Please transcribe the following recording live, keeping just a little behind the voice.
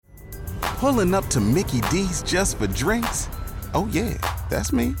Pulling up to Mickey D's just for drinks? Oh yeah,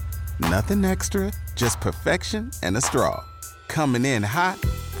 that's me. Nothing extra, just perfection and a straw. Coming in hot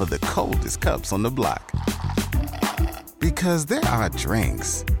for the coldest cups on the block. Because there are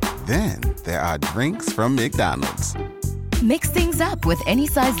drinks. Then there are drinks from McDonald's. Mix things up with any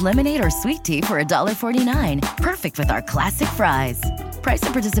size lemonade or sweet tea for $1.49. Perfect with our classic fries. Price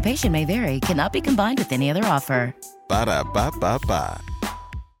and participation may vary. Cannot be combined with any other offer. Ba-da-ba-ba-ba.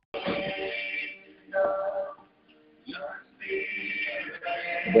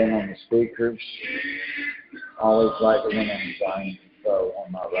 Then on the speakers, I always like the one on the volume control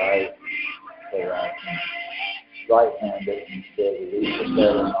on my right, so I can right-handed instead of reach the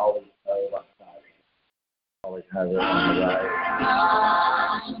pedal and always know like that. Always have it on the right.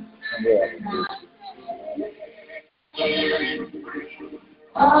 And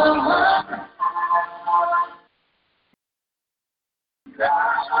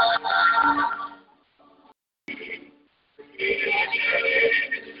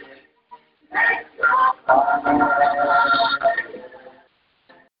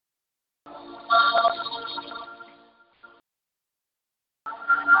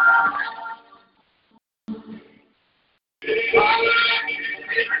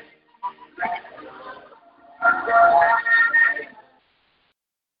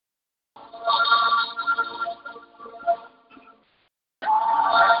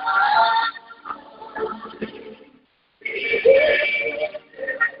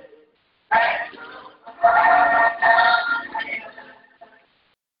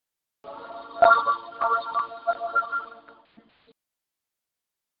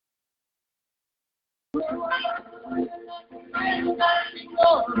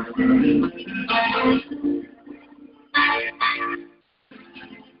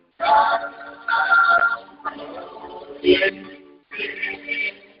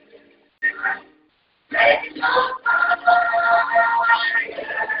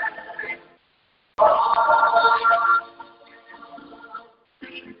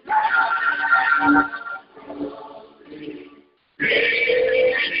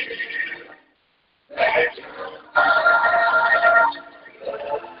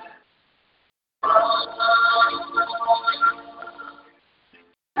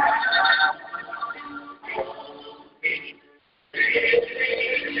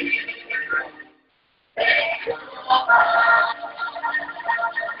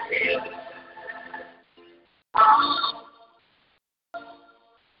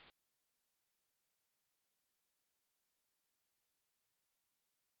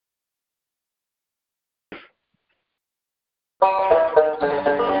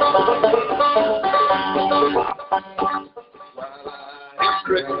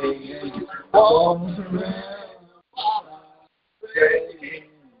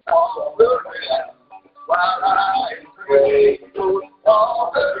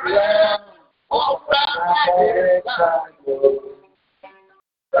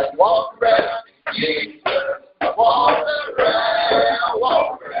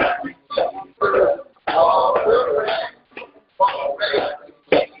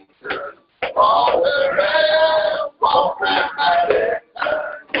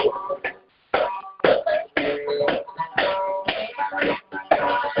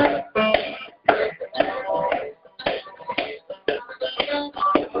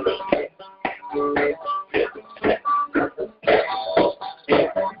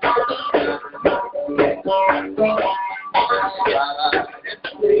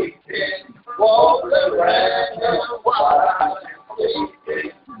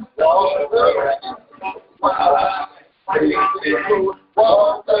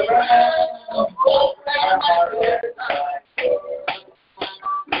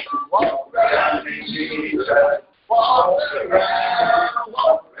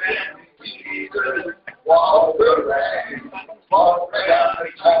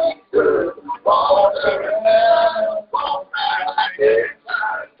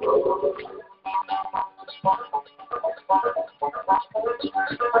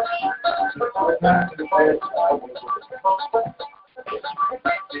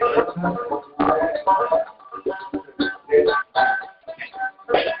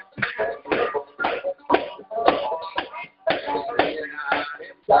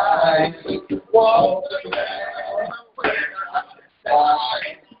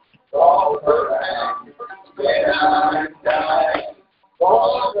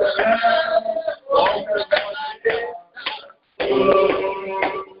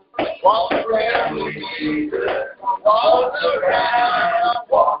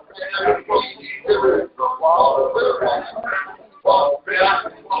walk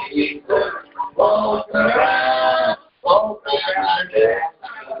around, Jesus.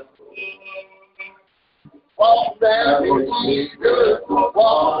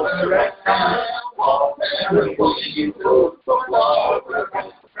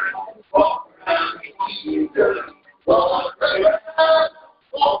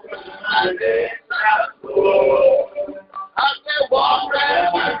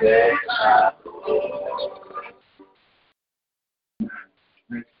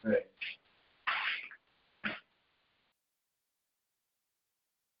 Next page.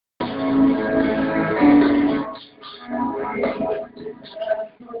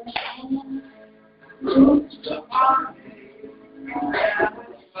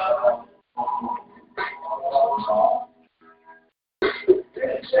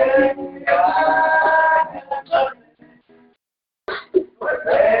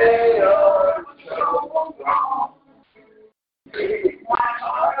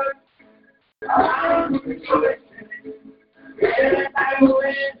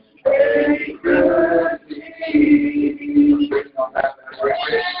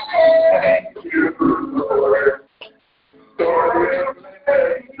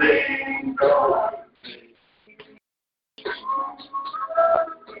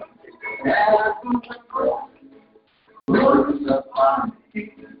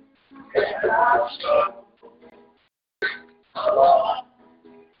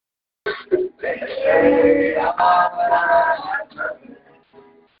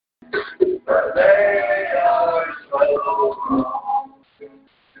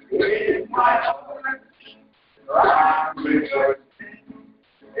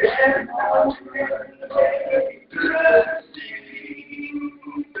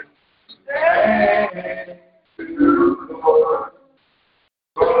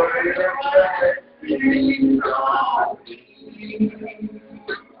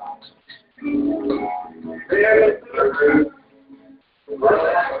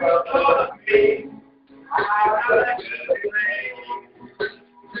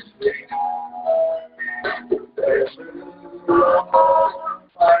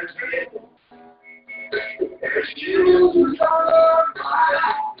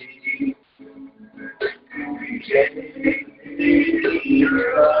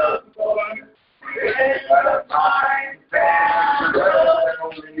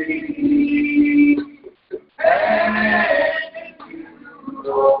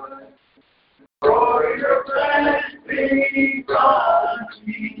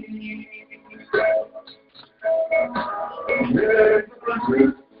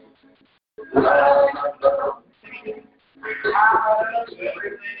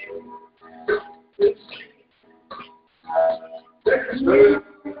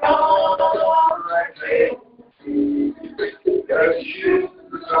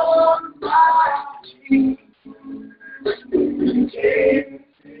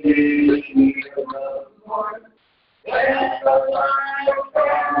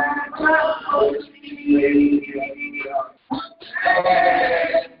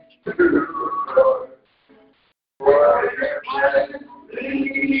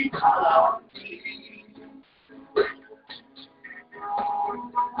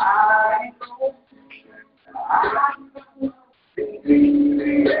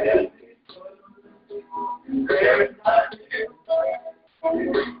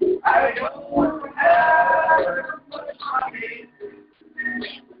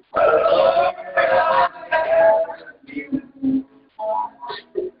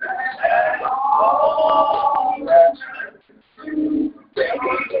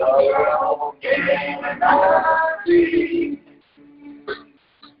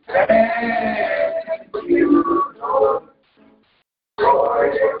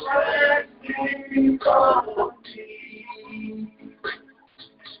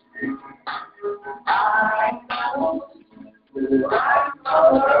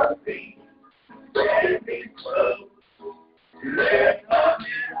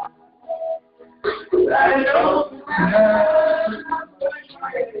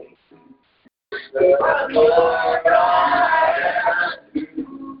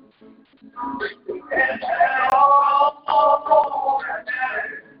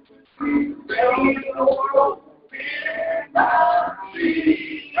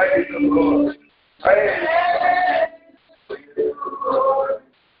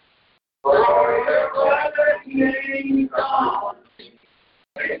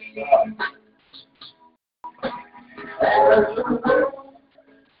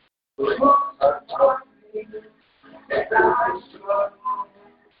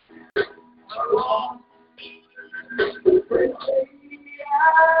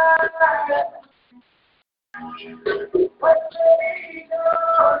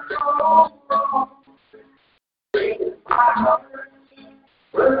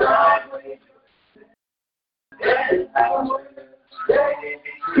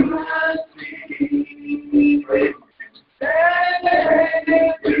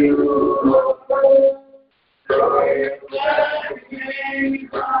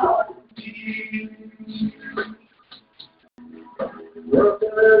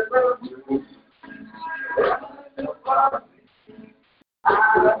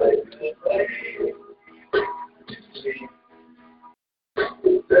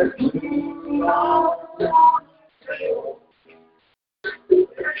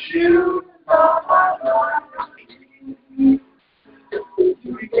 you are my life. You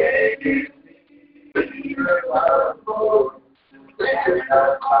gave me your love, Lord, and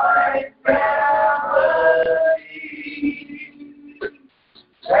of my family.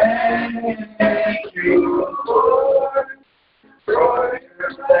 Thank you, Lord, for your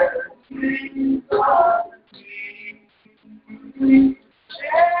blessings on me.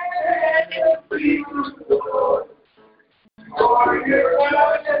 Thank you, Lord, for your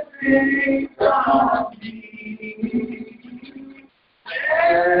blessings on me.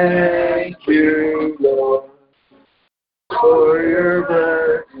 Thank you, Lord, for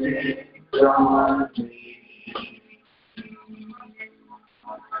your blessings on me.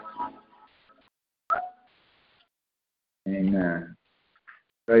 Amen.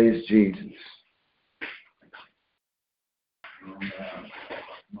 Praise Jesus.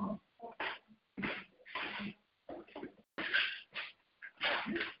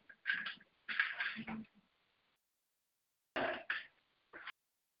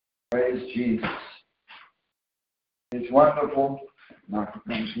 Praise Jesus. It's wonderful.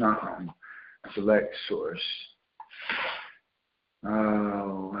 It's not select source.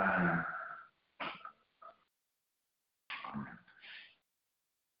 Oh, wow.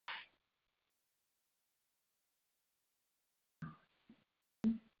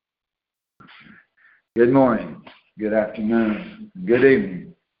 Good morning, good afternoon, good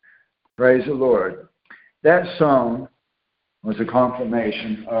evening. Praise the Lord. That song was a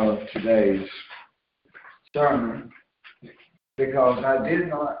confirmation of today's sermon because I did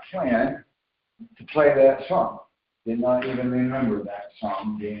not plan to play that song. Did not even remember that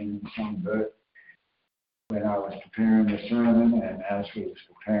song being in the songbook when I was preparing the sermon and as we was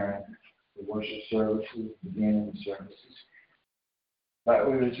preparing the worship services, beginning services.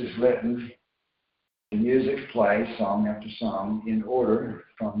 But we were just letting the music play song after song in order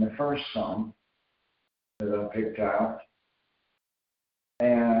from the first song that I picked out.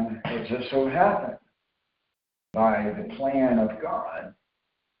 And it just so happened by the plan of God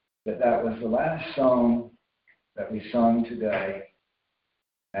that was the last song that we sung today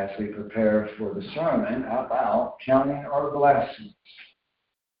as we prepare for the sermon about counting our blessings.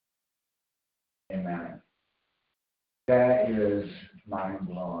 Amen. That is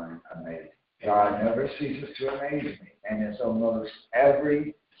mind-blowing, amazing. God never ceases to amaze me, and it's almost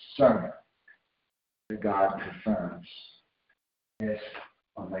every sermon that God confirms. It's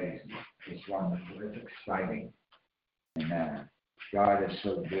amazing. It's wonderful. It's exciting. Amen. God is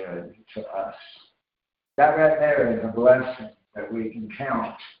so good to us. That right there is a blessing that we can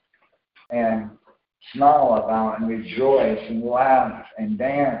count and smile about and rejoice and laugh and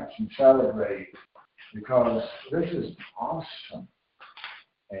dance and celebrate because this is awesome.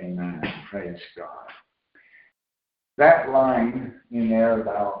 Amen. Praise God. That line in there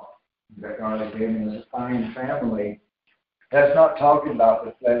about that God has given us a fine family, that's not talking about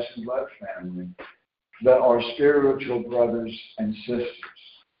the flesh and blood family, but our spiritual brothers and sisters.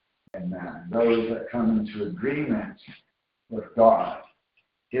 Amen. Those that come into agreement with God,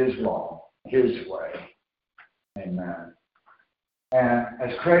 His law, His way. Amen. And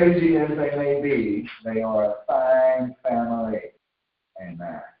as crazy as they may be, they are a fine family.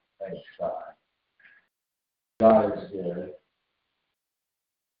 Amen. Thanks God. God is good.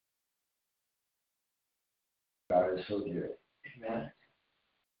 God is so good. Amen.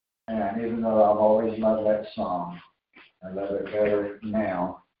 And even though I've always loved that song, I love it better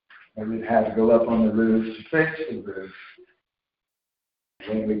now. And we've had to go up on the roof to fix the roof.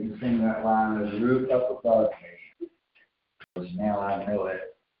 Then we can sing that line, "There's a roof up above me." Because now I know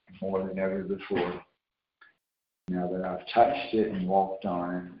it more than ever before. Now that I've touched it and walked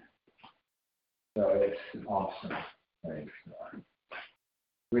on it. So it's awesome. Praise God.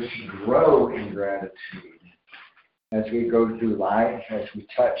 We should grow in gratitude as we go through life, as we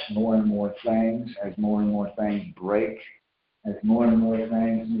touch more and more things, as more and more things break, as more and more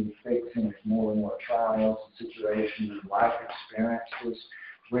things need fixing, as more and more trials and situations and life experiences,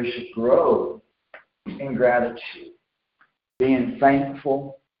 we should grow in gratitude. Being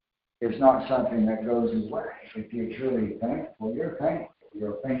thankful is not something that goes away. If you're truly thankful, you're thankful.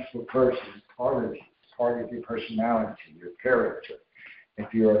 You're a thankful person. It's part of you. It's part of your personality, your character.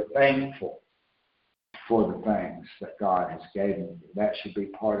 If you're thankful for the things that God has given you, that should be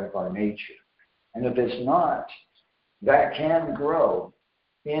part of our nature. And if it's not, that can grow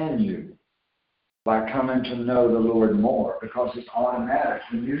in you by coming to know the Lord more, because it's automatic.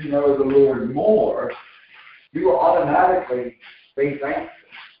 When you know the Lord more, you will automatically be thankful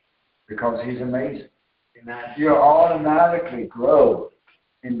because He's amazing. Amen. You'll automatically grow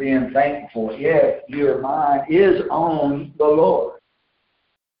in being thankful if your mind is on the Lord.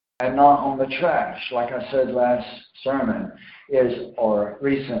 and not on the trash, like I said last sermon, or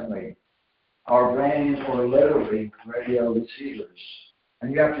recently. Our brains are literally radio receivers.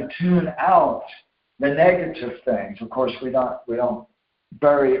 And you have to tune out the negative things. Of course, we don't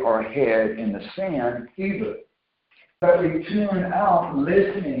bury our head in the sand either. But we tune out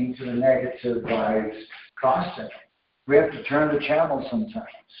listening to the negative vibes constantly. We have to turn the channel sometimes.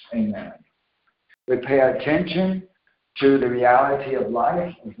 Amen. We pay attention to the reality of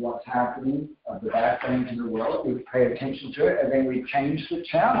life, of what's happening, of the bad things in the world. We pay attention to it, and then we change the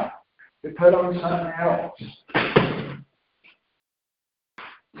channel. We put on something else.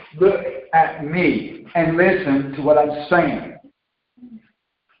 Look at me and listen to what I'm saying.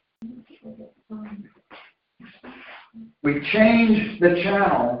 We change the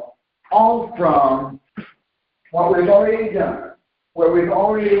channel all from what we've already done, where we've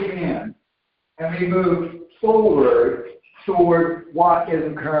already been, and we move forward toward what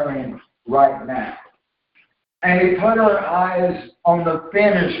is occurring right now. And we put our eyes on the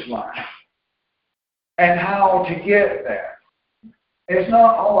finish line and how to get there. It's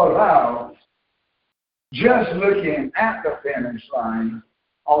not all about just looking at the finish line,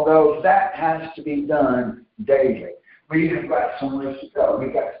 although that has to be done daily. We have got somewhere to go.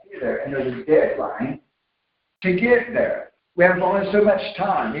 We've got to get there. And there's a deadline to get there. We have only so much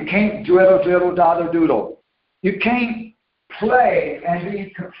time. You can't dwiddle, diddle, doddle, doodle. You can't play and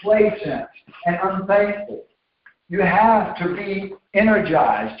be complacent and unthankful. You have to be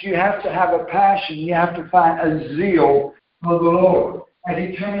energized. You have to have a passion. You have to find a zeal for the Lord, a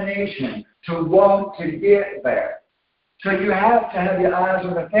determination to want to get there. So you have to have your eyes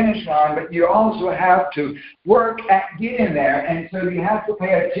on the finish line, but you also have to work at getting there. And so you have to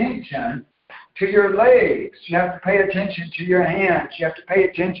pay attention to your legs. You have to pay attention to your hands. You have to pay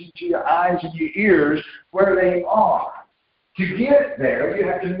attention to your eyes and your ears, where they are. To get there, you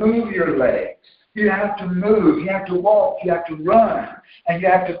have to move your legs. You have to move. You have to walk. You have to run. And you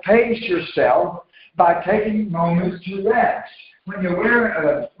have to pace yourself by taking moments to rest. When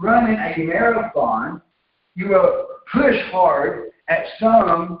you're running a marathon, you will push hard at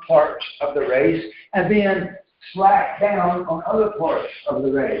some parts of the race and then slack down on other parts of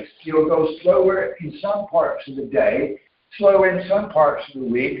the race. You'll go slower in some parts of the day, slower in some parts of the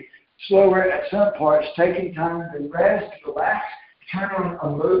week, slower at some parts, taking time to rest, relax, turn on a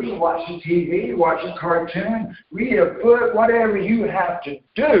movie, watch a TV, watch a cartoon, read a book, whatever you have to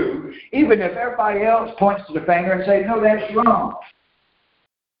do, even if everybody else points to the finger and say, no, that's wrong.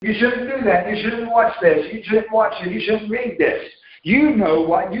 You shouldn't do that. You shouldn't watch this. You shouldn't watch it. You shouldn't read this. You know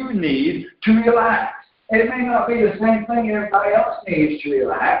what you need to relax. It may not be the same thing everybody else needs to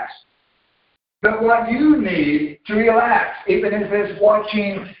relax, but what you need to relax, even if it's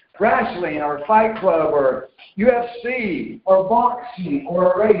watching wrestling or Fight Club or UFC or boxing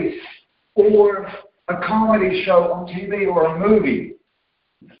or a race or a comedy show on TV or a movie.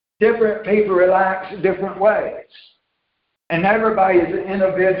 Different people relax in different ways. And everybody is an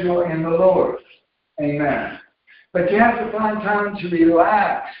individual in the Lord. Amen. But you have to find time to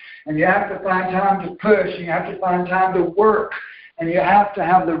relax. And you have to find time to push. And you have to find time to work. And you have to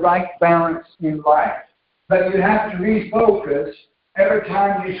have the right balance in life. But you have to refocus every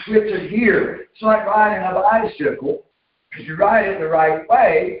time you switch a gear. It's like riding a bicycle. If you ride it the right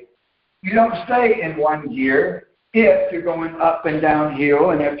way, you don't stay in one gear if you're going up and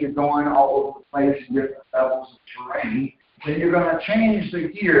downhill and if you're going all over the place in different levels of terrain. Then you're going to change the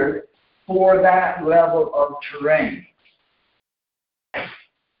gear for that level of terrain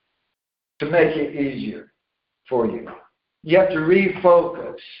to make it easier for you. You have to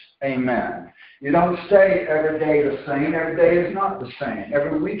refocus. Amen. You don't stay every day the same. Every day is not the same.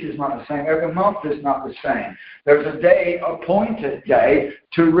 Every week is not the same. Every month is not the same. There's a day, appointed day,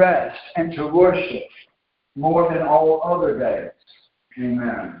 to rest and to worship more than all other days.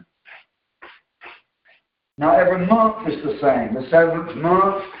 Amen. Now, every month is the same. The 7th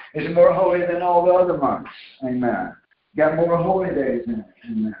month is more holy than all the other months. Amen. You got more holy days in it.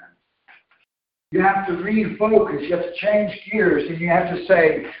 Amen. You have to refocus. You have to change gears. And you have to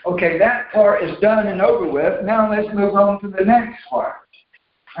say, okay, that part is done and over with. Now let's move on to the next part.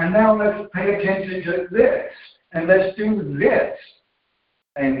 And now let's pay attention to this. And let's do this.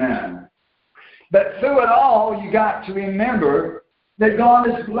 Amen. But through it all, you got to remember that God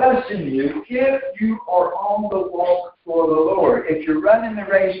is blessing you if you are on the walk for the Lord. If you're running the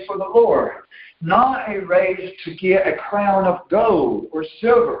race for the Lord. Not a race to get a crown of gold or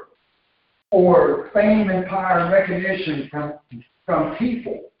silver or fame and power and recognition from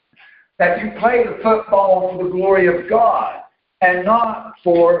people. That you play the football for the glory of God and not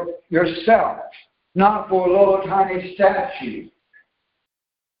for yourself. Not for a little tiny statue.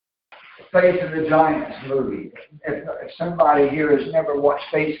 Facing the Giants movie. If somebody here has never watched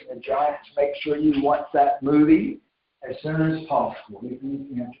Facing the Giants, make sure you watch that movie as soon as possible. You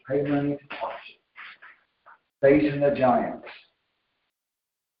have to pay money to watch it. Facing the Giants.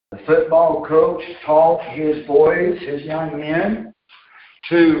 The football coach taught his boys, his young men,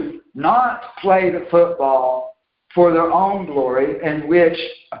 to not play the football for their own glory, in which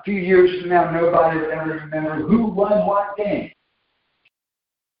a few years from now nobody will ever remember who won what game.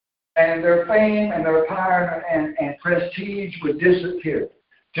 And their fame and their power and prestige would disappear.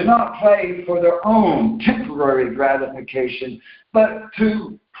 To not play for their own temporary gratification, but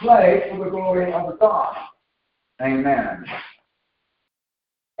to play for the glory of God. Amen.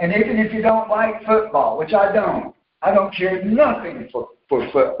 And even if you don't like football, which I don't care nothing for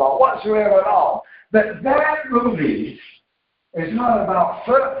football whatsoever at all. But that movie is not about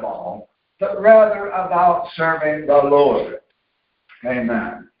football, but rather about serving the Lord.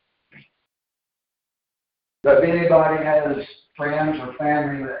 Amen. But if anybody has friends or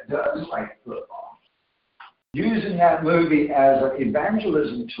family that does like football, using that movie as an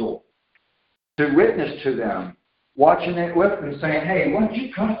evangelism tool to witness to them, watching it with them, saying, hey, why don't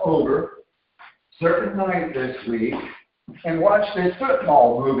you come over certain night this week and watch this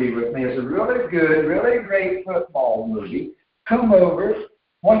football movie with me. It's a really good, really great football movie. Come over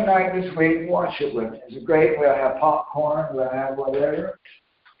one night this week and watch it with me. It's a great, we'll have popcorn, we'll have whatever.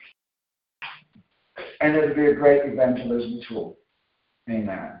 And it'll be a great evangelism tool.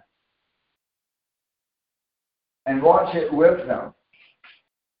 Amen. And watch it with them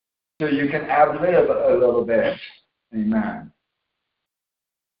so you can ad-lib a little bit. Amen.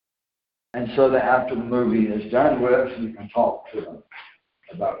 And so that after the movie is done with, you can talk to them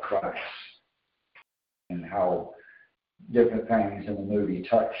about Christ and how different things in the movie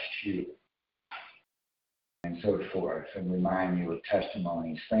touched you and so forth, and remind you of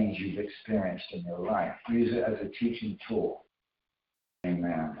testimonies, things you've experienced in your life. Use it as a teaching tool.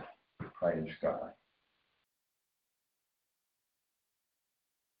 Amen. Praise God.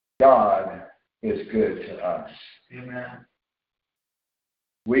 God is good to us. Amen.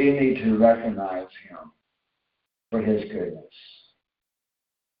 We need to recognize Him for His goodness.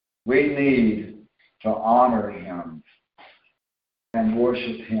 We need to honor Him and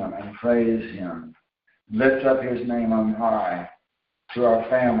worship Him and praise Him. Lift up His name on high to our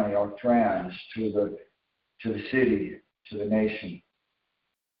family, our friends, to the city, to the nation.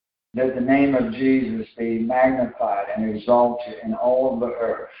 Let the name of Jesus be magnified and exalted in all the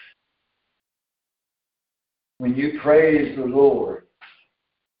earth. When you praise the Lord,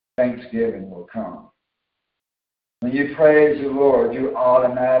 thanksgiving will come. When you praise the Lord, you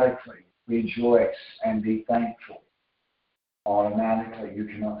automatically rejoice and be thankful. Automatically, you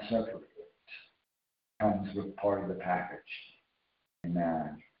cannot separate it. It comes with part of the package.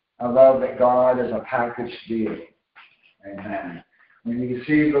 Amen. I love that God is a package deal. Amen. When you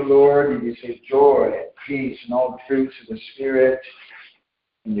receive the Lord, you receive joy and peace and all the fruits of the Spirit.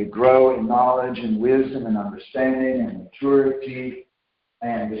 And you grow in knowledge and wisdom and understanding and maturity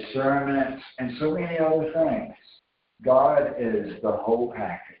and discernment and so many other things. God is the whole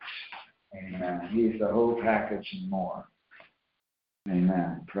package. Amen. He is the whole package and more.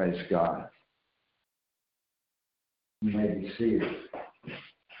 Amen. Praise God. You may be seated.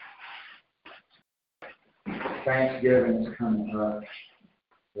 Thanksgiving is coming up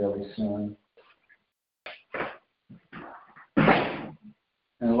really soon.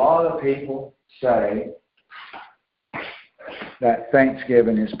 And a lot of people say that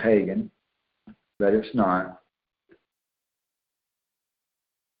Thanksgiving is pagan, but it's not.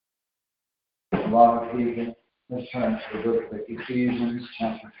 A lot of people, let's turn to the book of Ephesians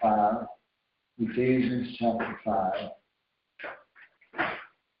chapter 5. Ephesians chapter 5.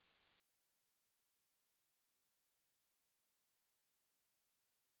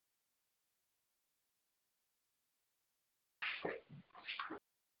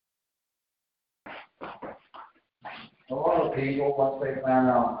 A lot of people, once they found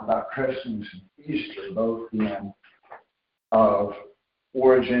out about Christmas and Easter, both being of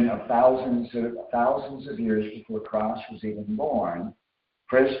origin of thousands of years before Christ was even born,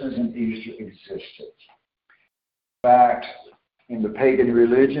 Christmas and Easter existed. In fact, in the pagan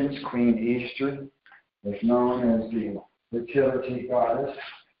religions, Queen Easter was known as the fertility goddess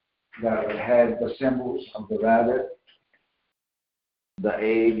that had the symbols of the rabbit, the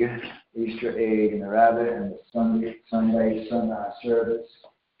egg, Easter egg, and the rabbit, and the Sunday sunrise service,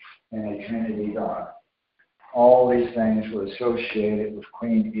 and a Trinity God. All these things were associated with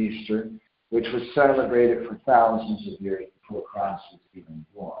Queen Easter, which was celebrated for thousands of years before Christ was even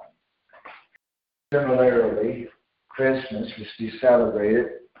born. Similarly, Christmas was to be celebrated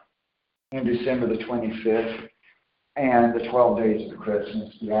in December the 25th, and the 12 days of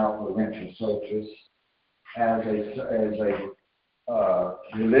Christmas, the outward winter solstice, as a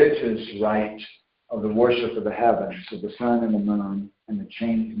religious rite of the worship of the heavens, of the sun and the moon, and the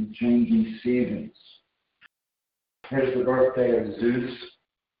changing seasons. Here's the birthday of Zeus,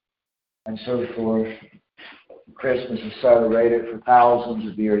 and so forth. Christmas is celebrated for thousands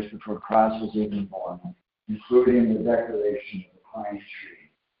of years before Christ was even born, including the decoration of the pine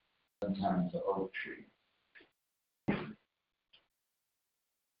tree, sometimes the oak tree.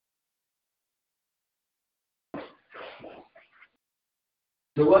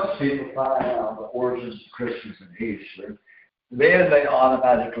 So once people find out the origins of Christmas and Easter, then they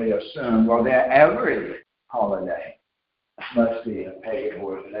automatically assume, well, then every holiday must be a pagan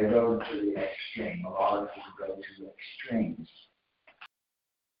origin. They go to the extreme. A lot of people go to the extremes.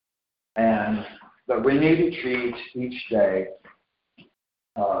 But we need to treat each day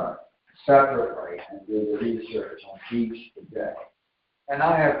separately and do the research on each day. And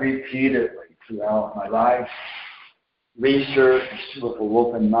I have repeatedly throughout my life researched with an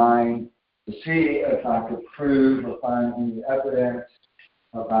open mind to see if I could prove or find any evidence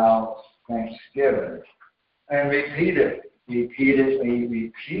about Thanksgiving. And repeatedly,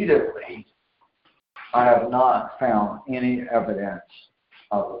 I have not found any evidence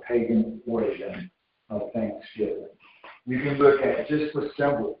of a pagan origin of Thanksgiving. You can look at just the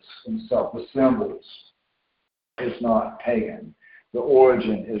symbols themselves. The symbols is not pagan. The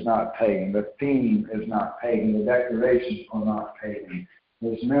origin is not pagan. The theme is not pagan. The decorations are not pagan.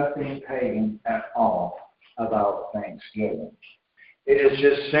 There's nothing pagan at all about Thanksgiving. It is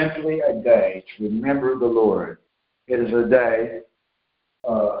just simply a day to remember the Lord. It is a day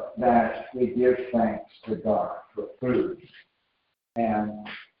that we give thanks to God for food and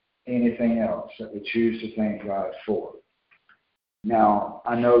anything else that we choose to thank God for. Now,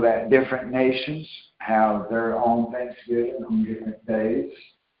 I know that different nations have their own Thanksgiving on different days.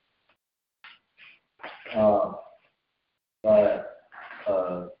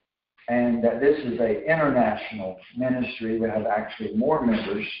 And that this is an international ministry. We have actually more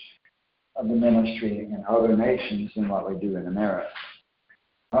members of the ministry in other nations than what we do in America.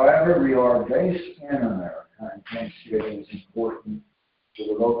 However, we are based in America, and Thanksgiving is important to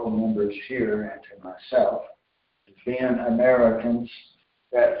the local members here and to myself, being Americans,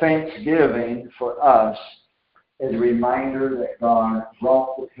 that Thanksgiving for us is a reminder that God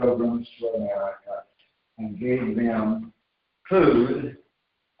brought the pilgrims to America and gave them food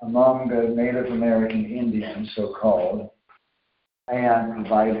among the Native American Indians, so-called, and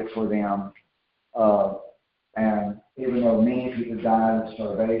provided for them. And even though many people died of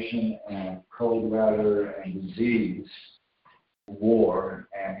starvation and cold weather and disease, war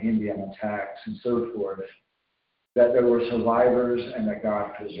and Indian attacks and so forth, that there were survivors and that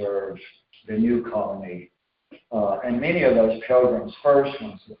God preserved the new colony. And many of those pilgrims, the first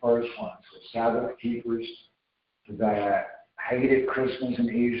ones were Sabbath keepers that hated Christmas and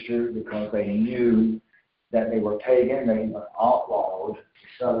Easter because they knew that they were pagan. They even outlawed the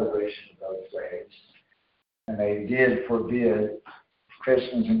celebration of those days. And they did forbid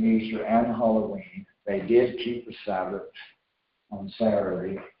Christmas and Easter and Halloween. They did keep the Sabbath on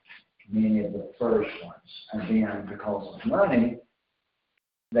Saturday, many of the first ones. And then because of money,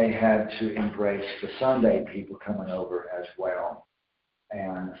 they had to embrace the Sunday people coming over as well,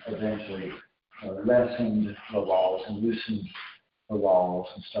 and eventually lessened the laws and loosened the laws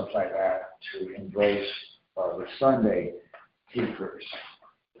and stuff like that to embrace the Sunday keepers.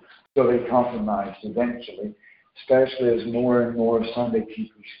 So they compromised eventually, especially as more and more Sunday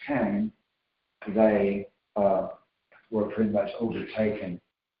keepers came. They were pretty much overtaken.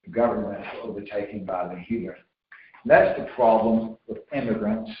 The governments were overtaken by the heathen. That's the problem with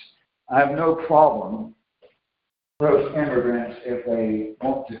immigrants. I have no problem with immigrants if they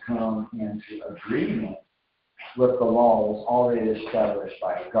want to come into agreement with the laws already established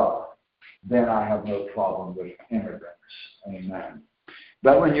by God. Then I have no problem with immigrants. Amen.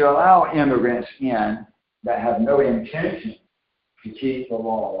 But when you allow immigrants in that have no intention to keep the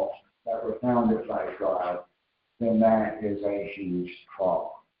laws that were founded by God, then that is a huge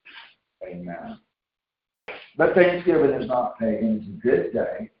problem. Amen. But Thanksgiving is not pagan. It's a good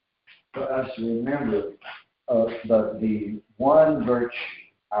day for us to remember the one virtue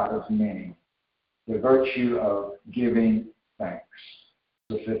out of many, the virtue of giving thanks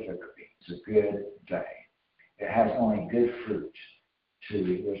specifically. It's a good day. It has only good fruit to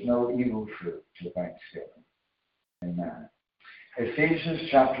it. There's no evil fruit to Thanksgiving. Amen. Ephesians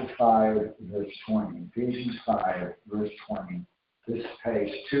chapter 5, verse 20. Ephesians 5, verse 20. This is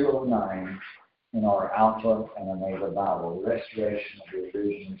page 209 in our Alpha and Omega Bible, Restoration of the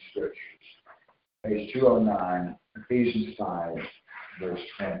Original Scriptures. 209, Ephesians 5, verse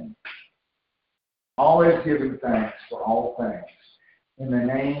 20. Always giving thanks for all things in the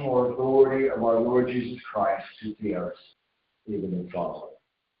name or authority of our Lord Jesus Christ, who is even the Father,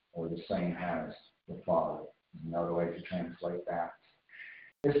 or the same as the Father. Another way to translate that.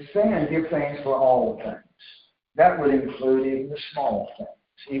 It's saying give thanks for all things. That would include even the small things,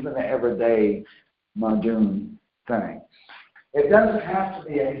 even the everyday mundane things. It doesn't have to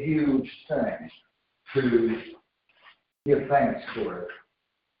be a huge thing to give thanks for it.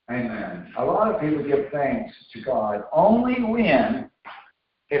 Amen. A lot of people give thanks to God only when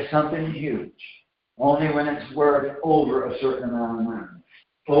it's something huge. Only when it's worth over a certain amount of money.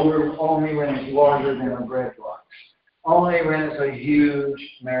 Only when it's larger than a breadbox. Only when it's a huge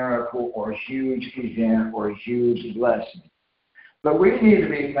miracle or a huge event or a huge blessing. But we need to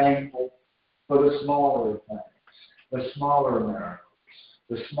be thankful for the smaller things, the smaller miracles,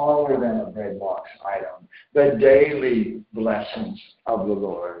 the smaller than a breadbox item, the daily blessings of the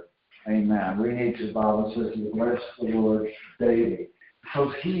Lord. Amen. We need to, the Bible says, to bless the Lord daily,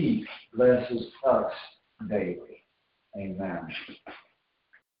 because He blesses us daily. Amen.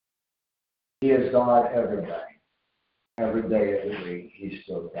 He is God every day. Every day of the week, He's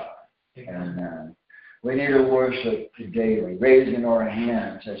still God. Amen. We need to worship daily, raising our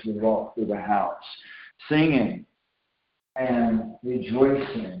hands as we walk through the house, singing and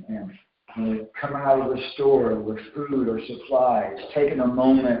rejoicing, and come out of the store with food or supplies, taking a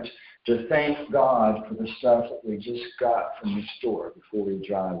moment to thank God for the stuff that we just got from the store before we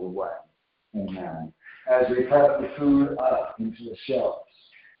drive away. Amen. As we put the food up into the shelves,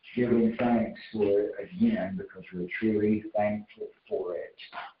 giving thanks for it again because we're truly thankful for it.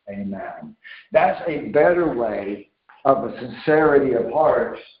 Amen. That's a better way of a sincerity of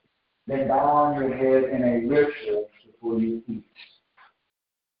heart than bowing your head in a ritual before you eat.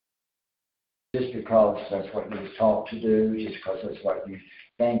 Just because that's what you were taught to do, just because that's what you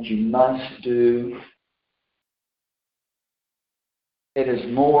think you must do. It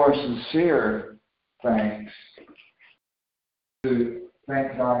is more sincere thanks to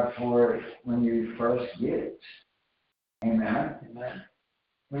thank God for it when you first get it. Amen. Amen.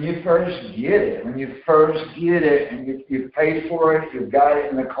 When you first get it, and you've paid for it, you've got it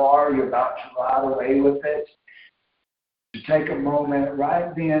in the car, you're about to ride away with it, to take a moment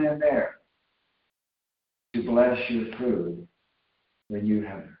right then and there to bless your food when you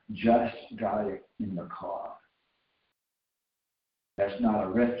have just got it in the car. That's not a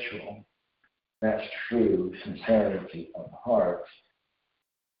ritual. That's true sincerity of heart.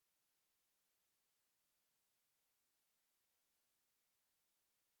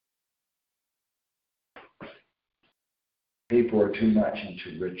 People are too much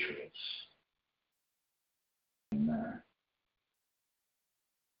into rituals. Amen.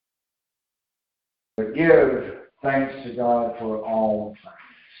 But give thanks to God for all things,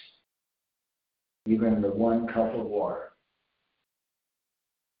 even the one cup of water.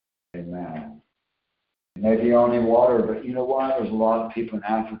 Amen. It may be only water, but you know what? There's a lot of people in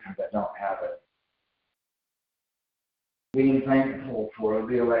Africa that don't have it. Being thankful for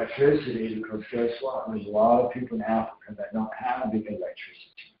the electricity, because guess what? There's a lot of people in Africa that don't have the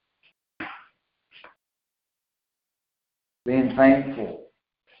electricity. Being thankful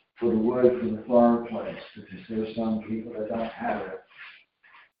for the wood for the fireplace, because there's some people that don't have it.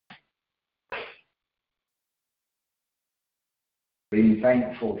 Being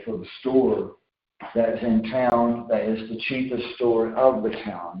thankful for the store that's in town, that is the cheapest store of the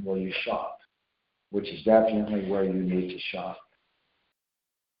town where you shop, which is definitely where you need to shop.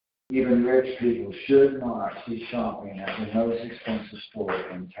 Even rich people should not be shopping at the most expensive store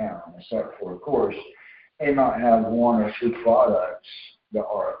in town, except for, of course, they might have one or two products that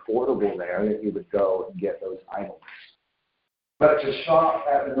are affordable there that you would go and get those items. But to shop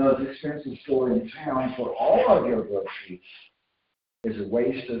at the most expensive store in town for all of your groceries is a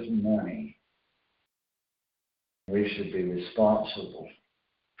waste of money. We should be responsible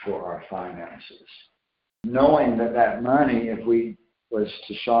for our finances, knowing that that money, if we was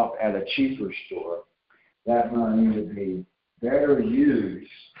to shop at a cheaper store, that money would be better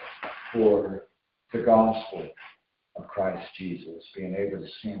used for the gospel of Christ Jesus, being able to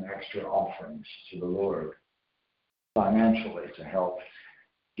send extra offerings to the Lord financially to help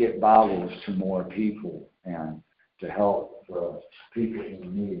get Bibles to more people and to help the people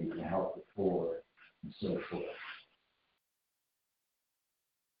in need, to help the poor, and so forth.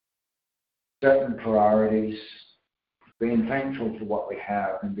 Certain priorities, being thankful for what we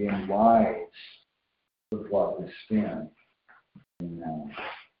have and being wise with what we spend. Amen.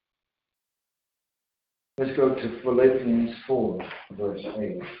 Let's go to Philippians 4, verse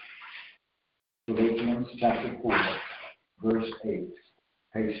 8. Philippians chapter 4, verse 8,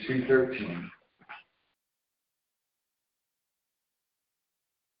 page 213.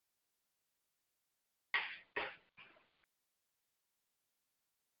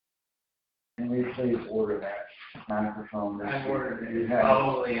 Can we please order that microphone? I've ordered it.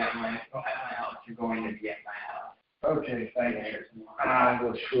 Probably at my house. You're going to be at my house. Okay, thank you. I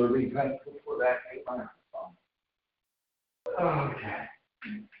will surely be thankful for that microphone. Okay.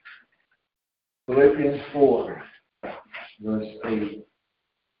 Philippians 4, verse 8.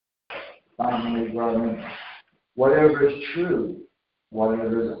 Finally, brethren, whatever is true,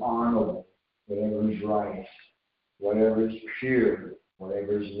 whatever is honorable, whatever is right, whatever is pure,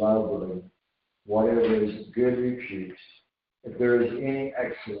 whatever is lovely, whatever is good repute, if there is any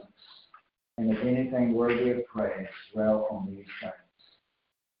excellence, and if anything worthy of praise, dwell on these things.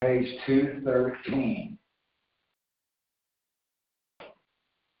 Page 213.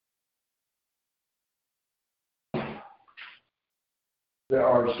 There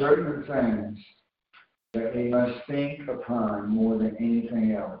are certain things that we must think upon more than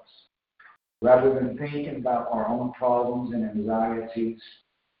anything else. Rather than thinking about our own problems and anxieties,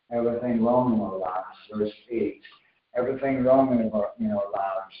 everything wrong in our lives, verse 8, everything wrong in our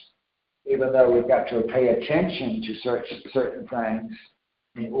lives, even though we've got to pay attention to certain things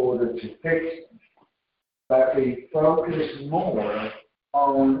in order to fix them. But we focus more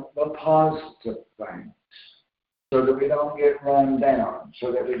on the positive things so that we don't get run down,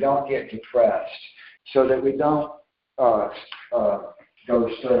 so that we don't get depressed, so that we don't go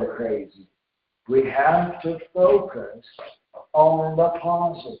stir crazy. We have to focus on the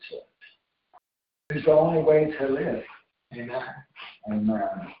positive. It's the only way to live. Amen.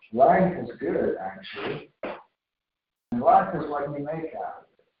 Amen. Life is good, actually. And life is what you make out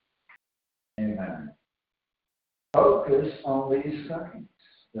of it. Amen. Focus on these things.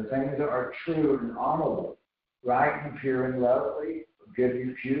 The things that are true and honorable, right and pure and lovely, good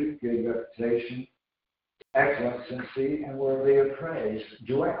repute, good reputation, excellency, and worthy of praise.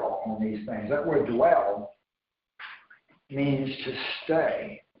 Dwell on these things. That word dwell means to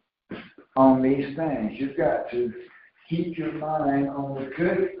stay on these things. You've got to keep your mind on the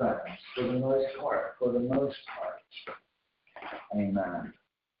good things for the most part. Amen.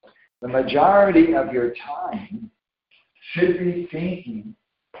 The majority of your time should be thinking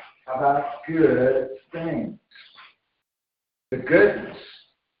about good things. The goodness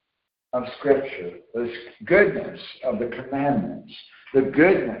of Scripture, the goodness of the commandments, the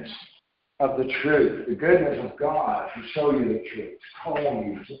goodness of the truth, the goodness of God to show you the truth, to call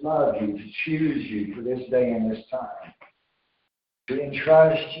you, to love you, to choose you for this day and this time, to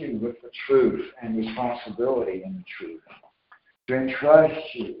entrust you with the truth and responsibility in the truth, to entrust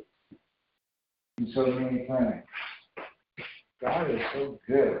you in so many things. God is so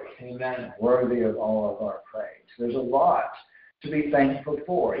good. Amen. Worthy of all of our praise. There's a lot to be thankful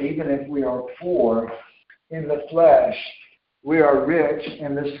for. Even if we are poor in the flesh, we are rich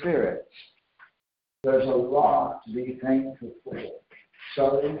in the spirit. There's a lot to be thankful for.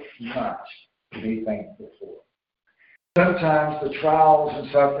 So much to be thankful for. Sometimes the trials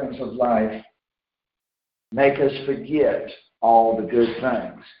and sufferings of life make us forget all the good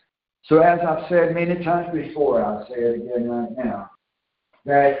things. So as I've said many times before, I'll say it again right now,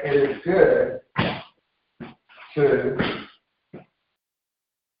 that it is good to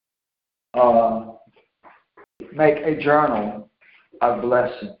make a journal of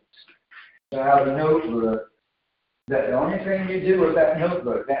blessings. To have a notebook, that the only thing you do with that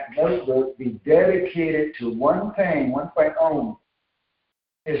notebook be dedicated to one thing only,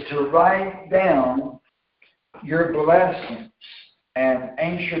 is to write down your blessings and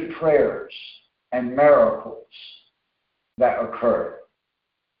ancient prayers and miracles that occur.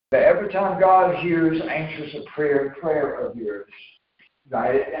 That every time God hears anxious a prayer of yours,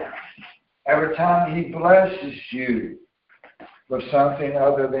 write it down. Every time He blesses you with something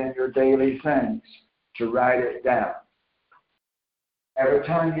other than your daily things, to write it down. Every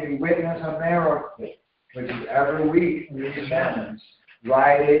time you witness a miracle, which is every week in these sermons,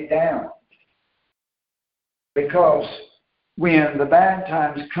 write it down. Because when the bad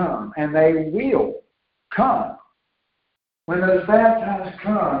times come, and they will come, when those bad times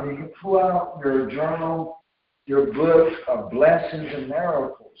come, you can pull out your journal, your book of blessings and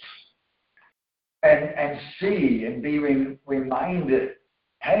miracles, and see and be reminded,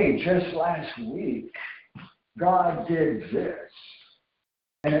 hey, just last week, God did this.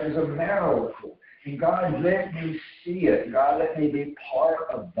 And it was a miracle. And God let me see it. God let me be part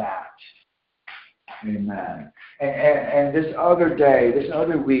of that. Amen. And this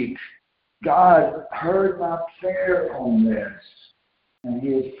other week, God heard my prayer on this. And He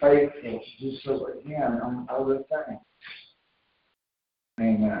is faithful to do so again on other things.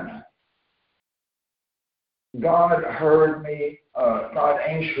 Amen. God heard me, God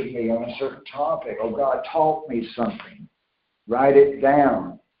answered me on a certain topic, or God taught me something. Write it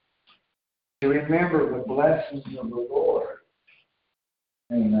down. To remember the blessings of the Lord.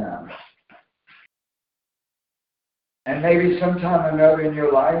 Amen. And maybe sometime or another in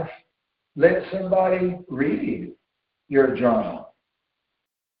your life, let somebody read your journal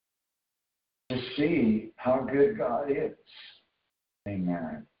to see how good God is.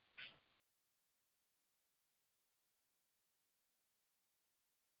 Amen.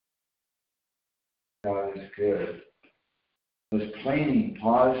 God is good. There's plenty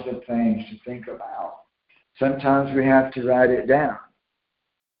positive things to think about. Sometimes we have to write it down.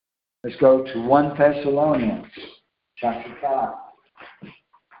 Let's go to 1 Thessalonians chapter 5.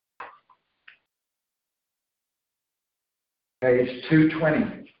 Page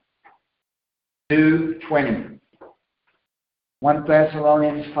 220. 220. 1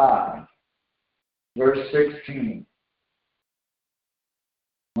 Thessalonians 5, verse 16.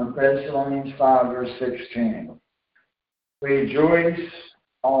 1 Thessalonians 5, verse 16. Rejoice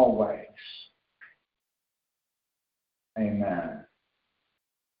always. Amen.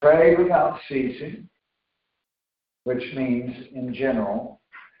 Pray without ceasing, which means, in general,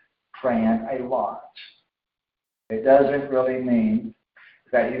 praying a lot. It doesn't really mean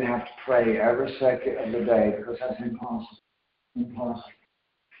that you have to pray every second of the day, because that's impossible. Impossible.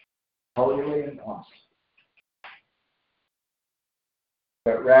 Totally impossible.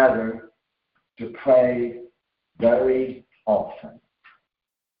 But rather, to pray very often.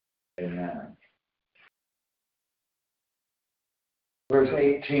 Amen. Verse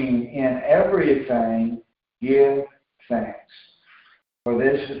 18, in everything give thanks, for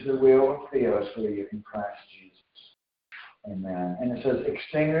this is the will of Theos for you in Christ Jesus. Amen. And it says,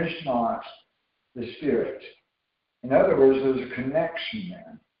 extinguish not the Spirit. In other words, there's a connection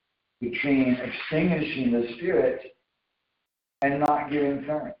there between extinguishing the Spirit and not giving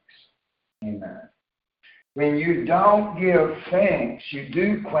thanks. Amen. When you don't give thanks, you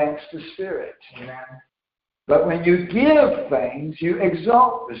do quench the Spirit. Amen. But when you give thanks, you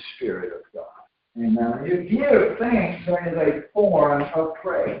exalt the Spirit of God. Amen. When you give thanks, there is a form of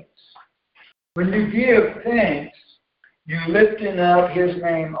praise. When you give thanks, you're lifting up His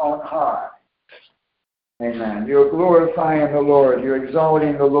name on high. Amen. You're glorifying the Lord. You're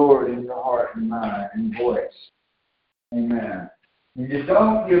exalting the Lord in your heart and mind and voice. Amen. When you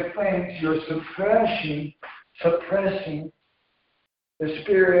don't give thanks, you're suppressing the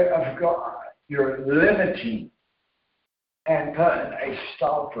Spirit of God. You're limiting and putting a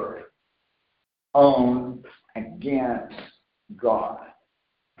stopper on against God.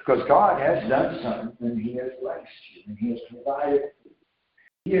 Because God has done something and He has blessed you and He has provided for you.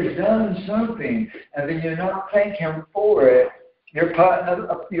 He has done something, and then you're not thanking Him for it. You're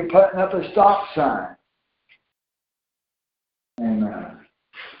putting up a stop sign. Amen.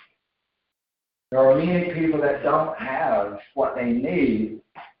 There are many people that don't have what they need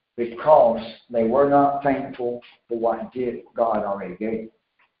because they were not thankful for what God already gave.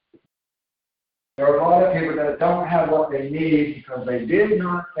 There are a lot of people that don't have what they need because they did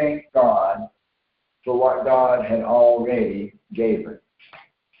not thank God for what God had already given.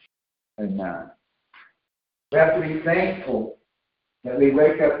 Amen. We have to be thankful that we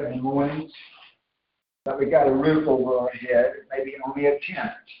wake up in the mornings, that we got a roof over our head, maybe only a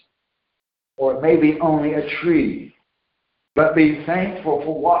tent, or maybe only a tree. But be thankful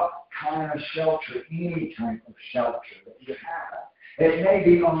for what kind of shelter, any type of shelter that you have. It may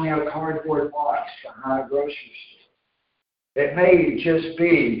be only a cardboard box behind a grocery store. It may just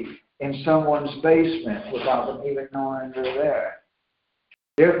be in someone's basement without them even knowing they're there.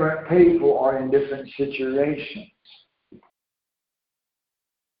 Different people are in different situations.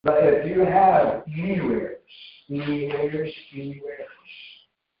 But if you have anywhere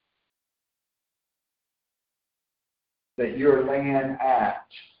that you're laying at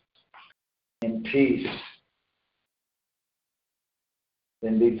in peace,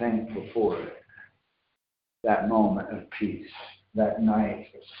 then be thankful for it. That moment of peace, that night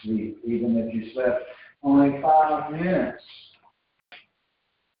of sleep, even if you slept only 5 minutes.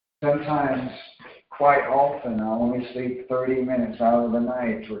 Sometimes, quite often, I only sleep 30 minutes out of the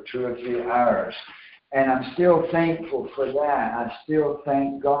night or 2 or 3 hours. And I'm still thankful for that. I still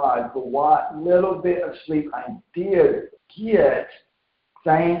thank God for what little bit of sleep I did get.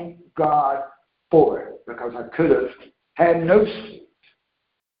 Thank God for it, because I could have had no sleep.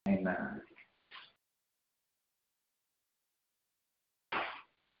 Amen.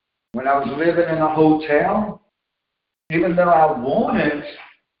 When I was living in a hotel, even though I wanted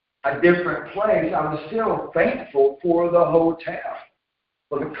a different place, I was still thankful for the hotel,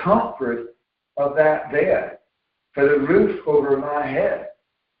 for the comfort of that bed, for the roof over my head.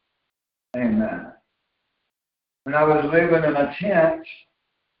 Amen. When I was living in a tent,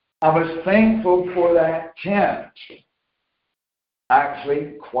 I was thankful for that tent. I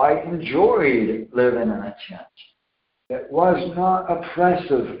actually quite enjoyed living in a tent. It was not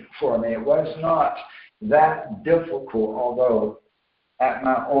oppressive for me. It was not that difficult, although at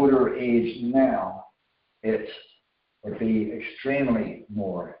my older age now, it would be extremely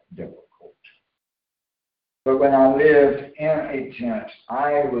more difficult. But when I lived in a tent,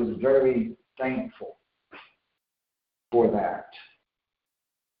 I was very thankful for that.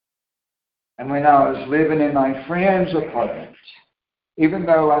 And when I was living in my friend's apartment, even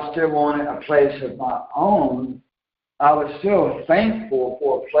though I still wanted a place of my own, I was still thankful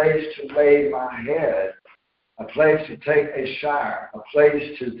for a place to lay my head, a place to take a shower, a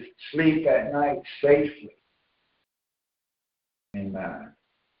place to sleep at night safely. Amen.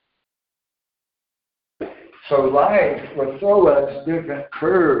 So life will throw us different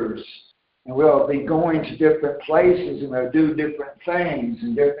curves, and we'll be going to different places, and we'll do different things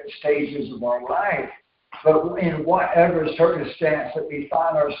in different stages of our life. But in whatever circumstance that we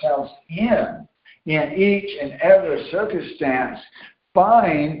find ourselves in each and every circumstance,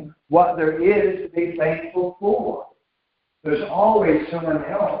 find what there is to be thankful for. There's always someone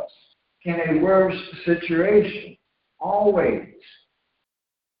else in a worse situation. Always.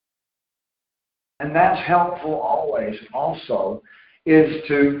 And that's helpful always also, is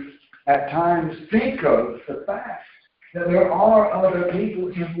to at times think of the fact that there are other people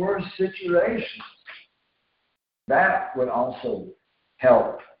in worse situations. That would also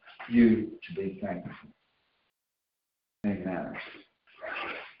help you to be thankful. Amen.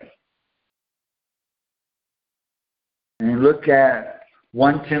 And look at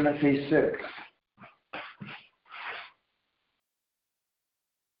 1 Timothy 6.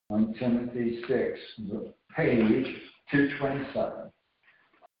 1 Timothy 6, page 227.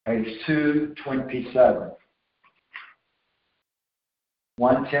 Page 227.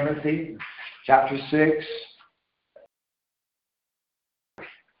 1 Timothy chapter 6.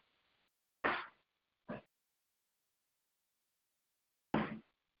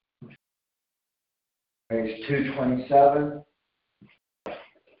 Page 227.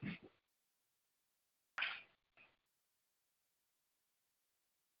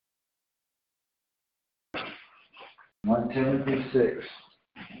 One Timothy 6.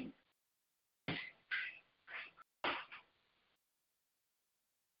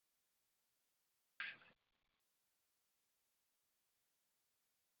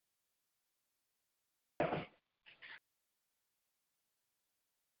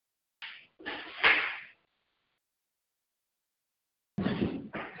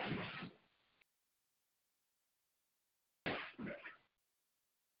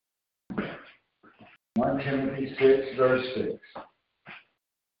 Timothy 6, verse 6.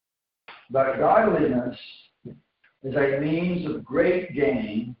 But godliness is a means of great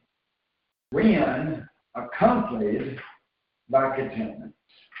gain when accompanied by contentment.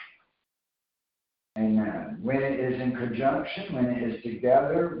 Amen. When it is in conjunction, when it is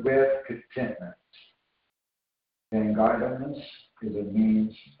together with contentment, then godliness is a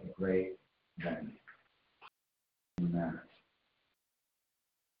means of great gain. Amen.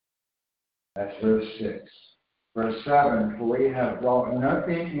 That's verse 6. Verse 7, for we have brought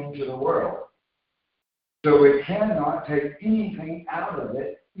nothing into the world, so we cannot take anything out of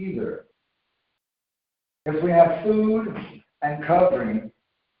it either. If we have food and covering,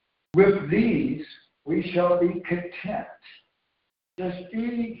 with these we shall be content. Just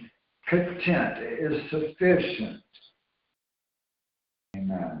be content. It is sufficient.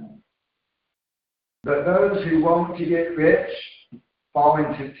 Amen. But those who want to get rich fall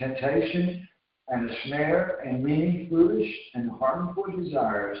into temptation and a snare and many foolish and harmful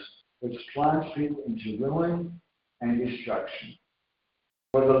desires which plunge people into ruin and destruction.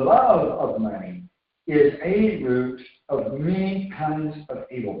 For the love of money is a root of many kinds of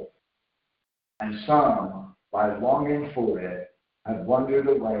evil, and some, by longing for it, have wandered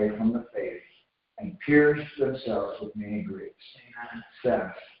away from the faith and pierced themselves with many griefs.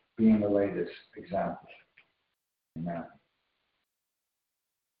 Seth being the latest example. Amen.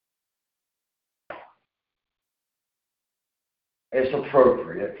 It's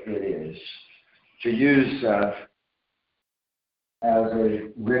appropriate, it is, to use Seth as a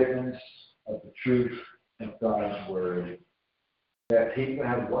witness of the truth of God's Word, that people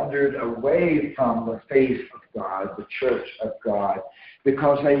have wandered away from the faith of God, the church of God,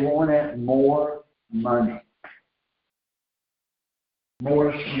 because they wanted more money.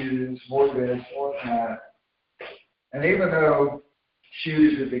 more shoes, more this, more that. And even though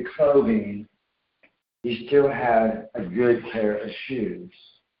shoes would be clothing, he still had a good pair of shoes.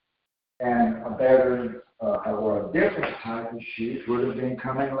 And a better or a different type of shoes would have been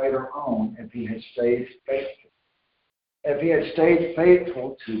coming later on if he had stayed faithful. If he had stayed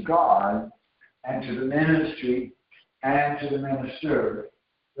faithful to God and to the ministry and to the minister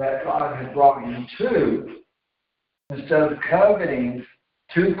that God had brought him to, instead of coveting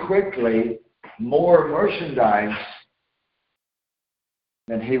too quickly more merchandise,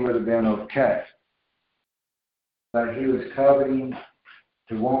 then he would have been okay. But he was coveting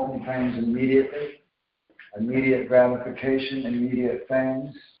to wanting things immediately, immediate gratification, immediate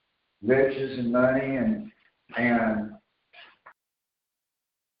things, riches and money, and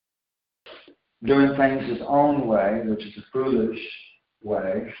doing things his own way, which is a foolish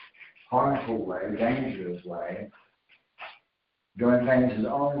way, harmful way, dangerous way, doing things his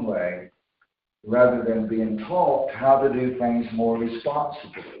own way, rather than being taught how to do things more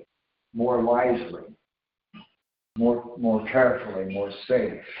responsibly, more wisely, more carefully, more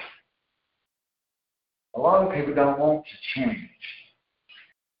safe. A lot of people don't want to change.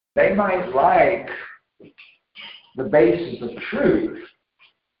 They might like the basis of truth.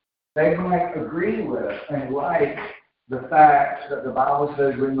 They might agree with and like the fact that the Bible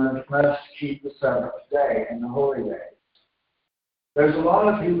says we must keep the seventh day and the holy days. There's a lot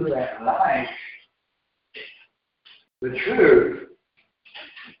of people that like the truth,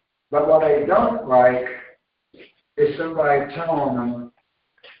 but what they don't like is somebody telling them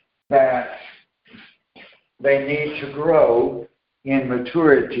that they need to grow in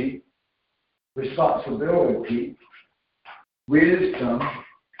maturity, responsibility, wisdom,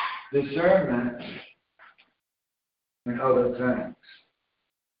 discernment, and other things.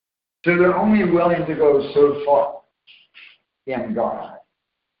 So they're only willing to go so far in God.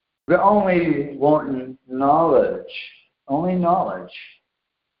 They're only wanting knowledge, but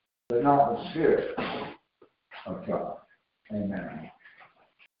not the Spirit of God. Amen.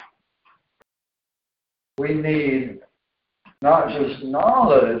 We need not just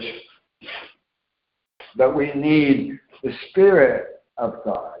knowledge, but we need the Spirit of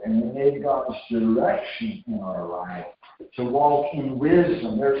God. And we need God's direction in our life to walk in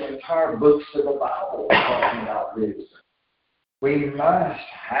wisdom. There's entire books of the Bible talking about wisdom. We must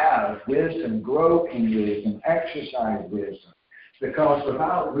have wisdom, grow in wisdom, exercise wisdom. Because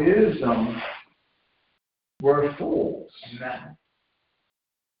without wisdom, we're fools. Amen.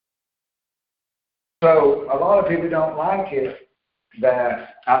 So a lot of people don't like it that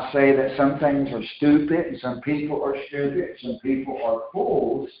I say that some things are stupid and some people are stupid, some people are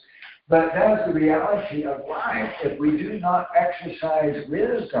fools. But that's the reality of life. If we do not exercise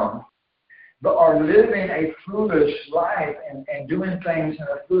wisdom, but are living a foolish life and doing things in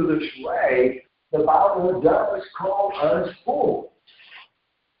a foolish way, the Bible does call us fools.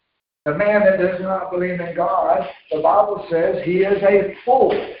 The man that does not believe in God, the Bible says he is a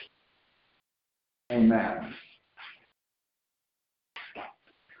fool. Amen.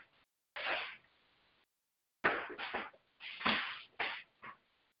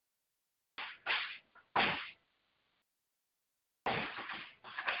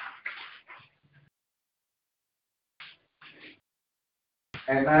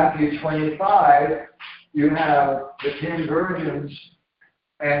 In Matthew 25, you have the 10 virgins,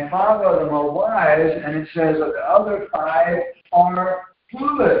 and 5 of them are wise, and it says that the other 5 are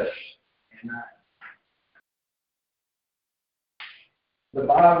foolish. Amen. The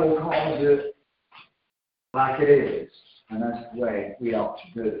Bible calls it like it is, and that's the way we ought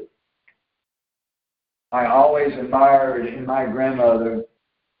to do it. I always admired in my grandmother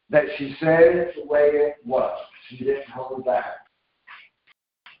that she said it the way it was. She didn't hold back.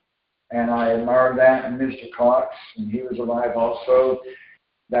 And I admired that in Mr. Cox, and he was alive also.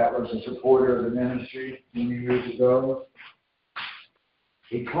 That was a supporter of the ministry many years ago.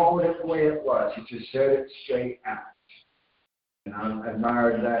 He called it the way it was. He just said it straight out. And I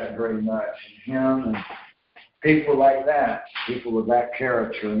admired that very much in him and people like that, people with that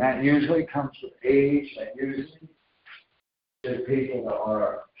character. And that usually comes with age. That usually is people that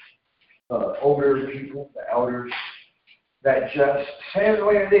are older people, the elders, that just say it the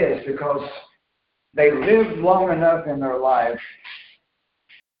way it is because they lived long enough in their life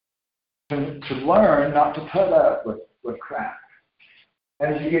to learn not to put up with crap.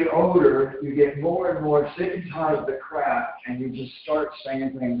 As you get older, you get more and more sick and tired of the crap, and you just start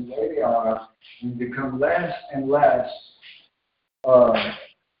saying things the way they are, and you become less and less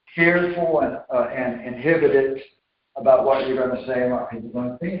fearful and inhibited about what you're going to say and what people are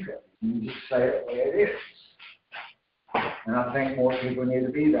going to think of you. You just say it the way it is. And I think more people need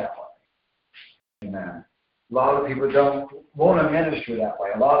to be that way. Amen. A lot of people don't want to minister that way.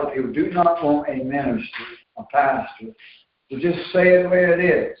 A lot of people do not want a minister, a pastor, to just say it the way it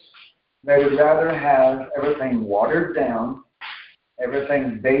is. They would rather have everything watered down,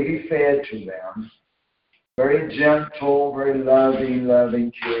 everything baby-fed to them, very gentle, very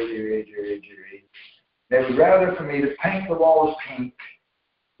loving, cheery. They would rather for me to paint the walls pink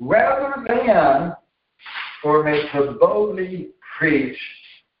rather than for me to boldly preach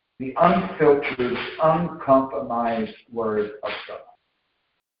the unfiltered, uncompromised Word of God.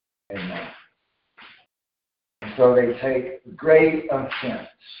 Amen. And so they take great offense.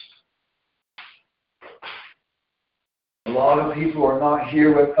 A lot of people are not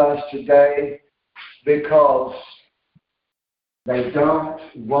here with us today because they don't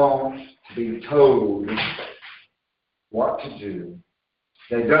want to be told what to do.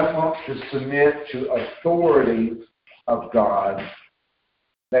 They don't want to submit to authority of God.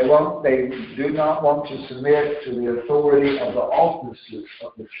 They do not want to submit to the authority of the officers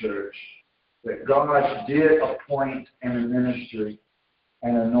of the church that God did appoint in a ministry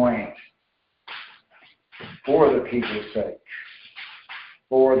and anoint for the people's sake.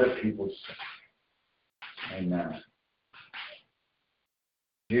 For the people's sake. Amen.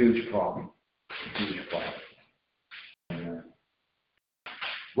 Huge problem. Huge problem. Amen.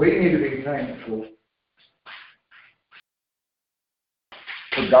 We need to be thankful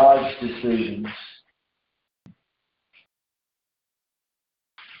for God's decisions.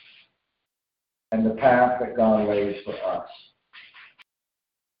 And the path that God lays for us.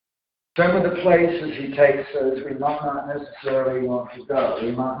 Some of the places He takes us, we might not necessarily want to go.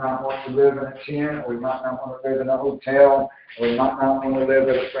 We might not want to live in a tent, or we might not want to live in a hotel, or we might not want to live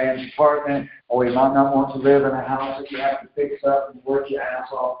in a friend's apartment, or we might not want to live in a house that you have to fix up and work your ass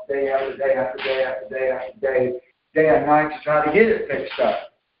off day after day after day after day after day, day and night to try to get it fixed up.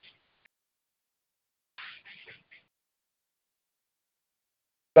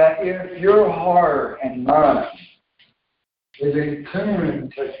 But if your heart and mind is in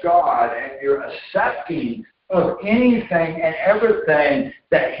tune to God and you're accepting of anything and everything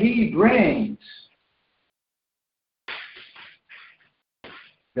that He brings,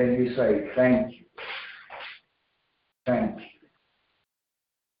 then you say, thank you. Thank you.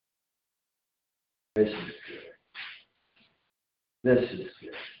 This is good. This is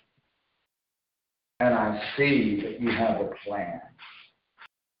good. And I see that you have a plan.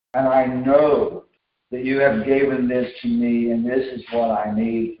 And I know that you have given this to me, and this is what I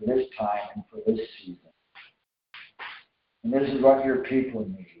need for this time and for this season. And this is what your people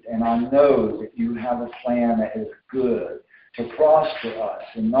need. And I know that you have a plan that is good, to prosper us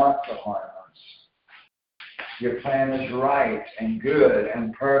and not to harm us. Your plan is right and good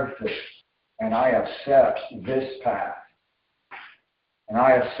and perfect. And I accept this path. And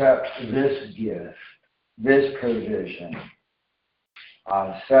I accept this gift, this provision. I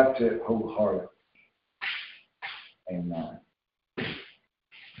accept it wholeheartedly. Amen.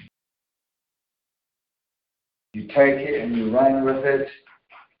 You take it and you run with it.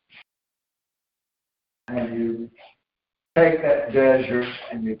 And you take that desert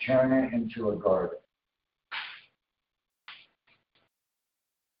and you turn it into a garden.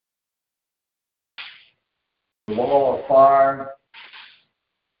 The wall of fire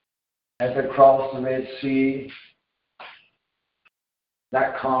as they crossed the Red Sea,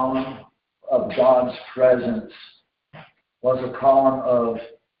 that column of God's presence was a column of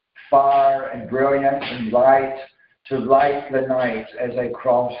fire and brilliance and light to light the night as they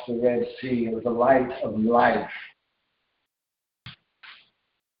crossed the Red Sea. It was a light of life,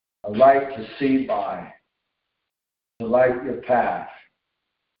 a light to see by, to light your path.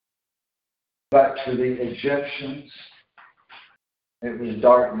 But to the Egyptians, it was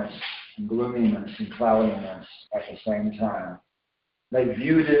darkness and gloominess and cloudiness at the same time. They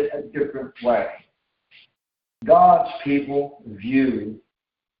viewed it a different way. God's people view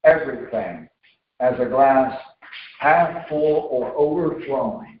everything as a glass half full or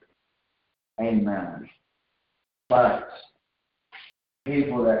overflowing. Amen. But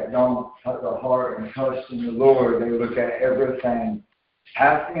people that don't put the heart and trust in the Lord, they look at everything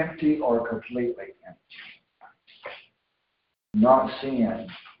half empty or completely empty, not seeing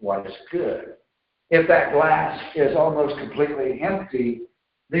what is good. If that glass is almost completely empty,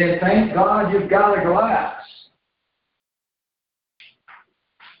 then thank God you've got a glass.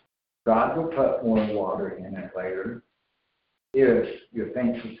 God will put more water in it later if you're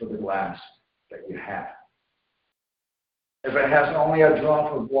thankful for the glass that you have. If it has only a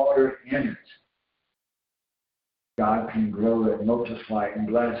drop of water in it, God can grow it, multiply it, and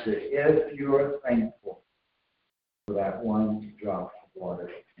bless it if you are thankful for that one drop of water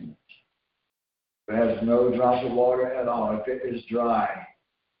in it. If it has no drop of water at all, if it is dry,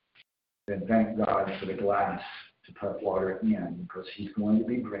 then thank God for the glass to put water in, because He's going to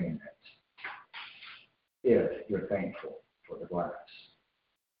be bringing it if you're thankful for the glass.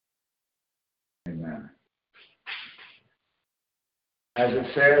 Amen. As it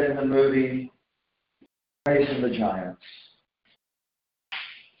said in the movie Facing the Giants,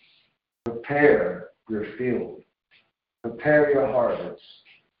 prepare your field. Prepare your harvest.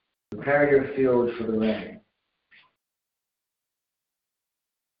 Prepare your field for the rain.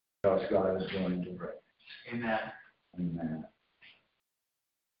 Because God is going to bring it. Amen. Amen.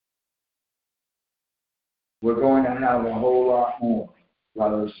 We're going to have a whole lot more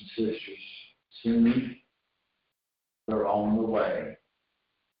brothers and sisters soon. They're on the way.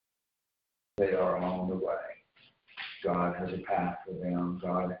 They are on the way. God has a path for them.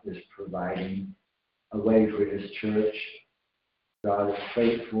 God is providing a way for His church. God is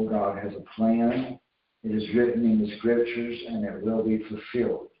faithful. God has a plan. It is written in the Scriptures, and it will be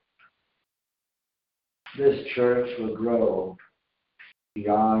fulfilled. This church will grow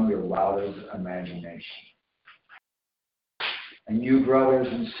beyond your wildest imagination. And you brothers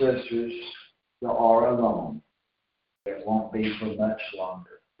and sisters that are alone, it won't be for much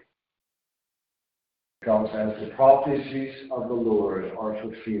longer. Because as the prophecies of the Lord are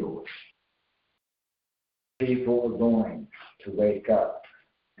fulfilled, people are going to wake up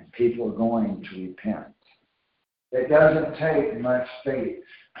and people are going to repent. It doesn't take much faith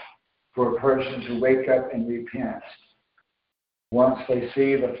for a person to wake up and repent once they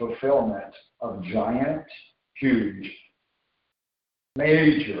see the fulfillment of giant, huge,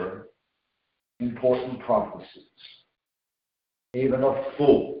 major, important prophecies. Even a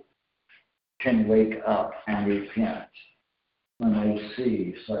fool can wake up and repent when they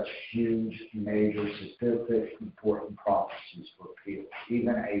see such huge, major, specific, important prophecies fulfilled.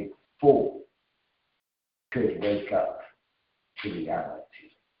 Even a fool could wake up to reality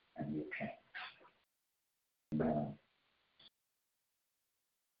and repent. Amen.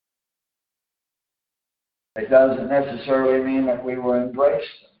 It doesn't necessarily mean that we will embrace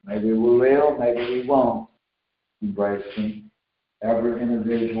them. Maybe we will, maybe we won't embrace them. Every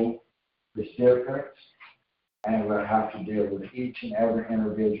individual is different, and we'll have to deal with each and every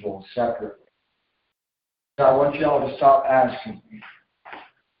individual separately. So I want you all to stop asking me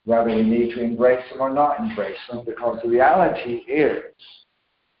whether we need to embrace them or not embrace them, because the reality is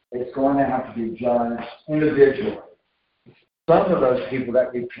it's going to have to be judged individually. Some of those people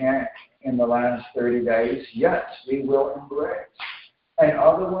that repent in the last 30 days, yes, we will embrace. And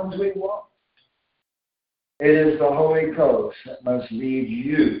other ones we won't. It is the Holy Ghost that must lead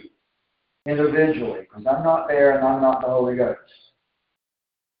you individually, because I'm not there and I'm not the Holy Ghost.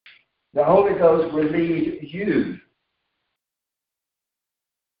 The Holy Ghost will lead you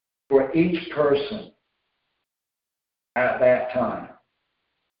for each person at that time.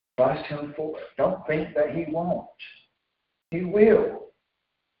 Trust Him for it. Don't think that He won't. He will.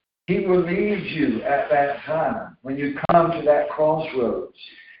 He will lead you at that time. When you come to that crossroads,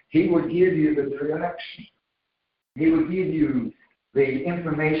 He will give you the direction. He will give you the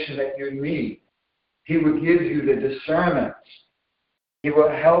information that you need. He will give you the discernment. He will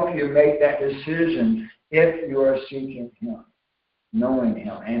help you make that decision if you are seeking Him, knowing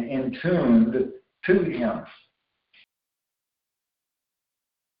Him, and in tune to Him.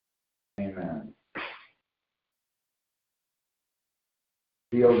 Amen.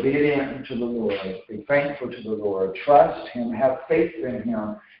 Be obedient to the Lord. Be thankful to the Lord. Trust Him. Have faith in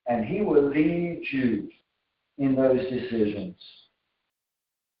Him. And He will lead you in those decisions,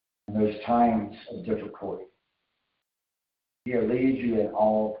 in those times of difficulty. He'll lead you in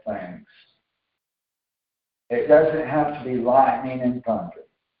all things. It doesn't have to be lightning and thunder,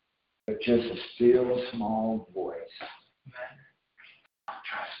 but just a still, small voice. Don't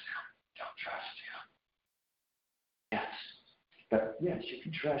trust Him. Don't trust Him. Yes. But yes, you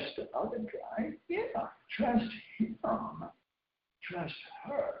can trust the other guy. Yeah. Trust him. Trust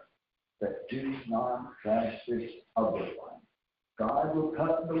her. But do not trust this other one. God will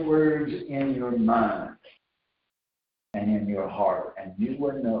put the words in your mind and in your heart, and you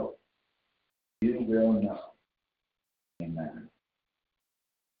will know. You will know. Amen.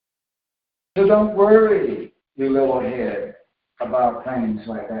 So don't worry your little head about things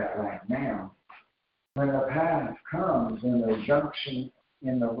like that right now. When the path comes, when the junction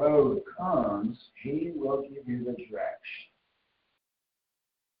in the road comes, He will give you the direction.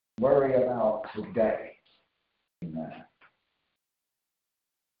 Worry about today. Amen.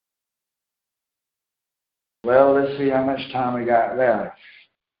 Well, let's see how much time we got left.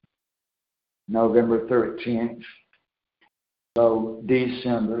 November 13th, So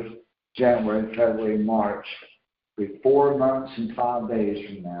December, January, February, March, 4 months and 5 days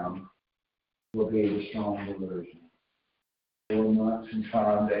from now, will be the strong delusion. 4 months and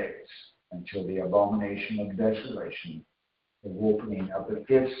 5 days until the abomination of desolation, the opening of the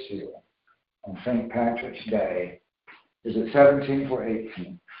fifth seal on St. Patrick's Day. Is it 17th or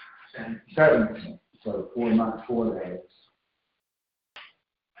 18th? 17th. So 4 months, 4 days.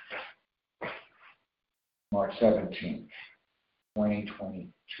 March 17th,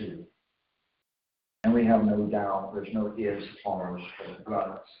 2022. And we have no doubt, there's no ifs, ands, or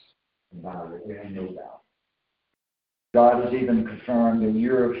buts about it. We have no doubt. God has even confirmed the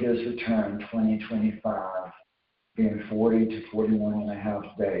year of his return, 2025, being 40 to 41 and a half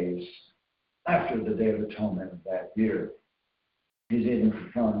days after the Day of Atonement of that year. He's even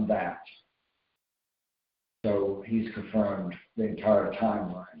confirmed that. So he's confirmed the entire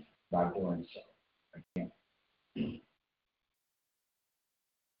timeline by doing so again.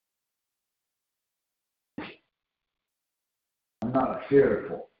 I'm not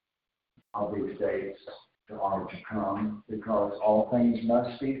fearful of these days that are to come, because all things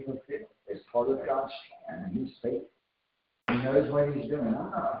must be fulfilled. It's part of God's plan, and he's faithful. He knows what he's doing.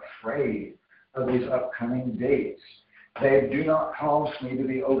 I'm not afraid of these upcoming dates. They do not cause me to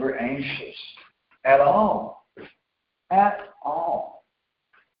be over anxious at all. At all.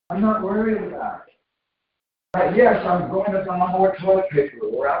 I'm not worried about it. Yes, I'm going to buy more toilet paper,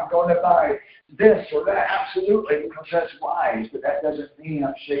 or I'm going to buy this or that. Absolutely, because that's wise, but that doesn't mean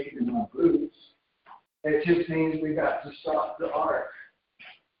I'm shaking in my boots. It just means we got to stock the ark.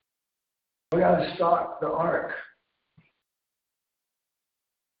 We got to stock the ark.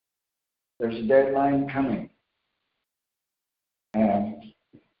 There's a deadline coming. And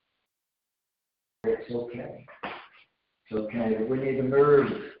it's okay. It's okay. We need to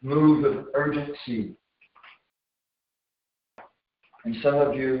move with urgency. And some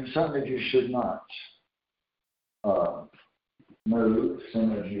of you should not move.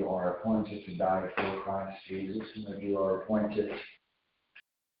 Some of you are appointed to die for Christ Jesus. Some of you are appointed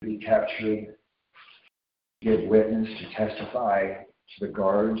to be captured, give witness, to testify to the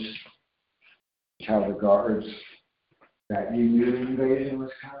guards, to tell the guards that you knew the invasion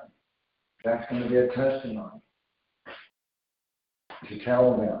was coming. That's going to be a testimony. To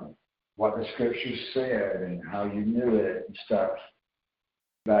tell them what the scriptures said and how you knew it and stuff.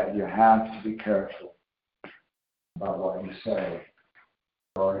 But you have to be careful about what you say.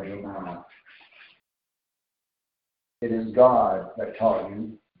 Guard your mouth. It is God that taught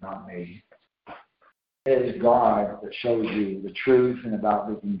you, not me. It is God that shows you the truth and about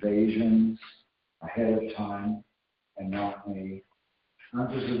the invasions ahead of time, and not me. I'm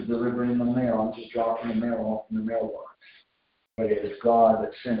just delivering the mail. I'm just dropping the mail off in the mailbox. But it is God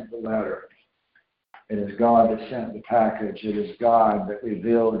that sent the letter. It is God that sent the package. It is God that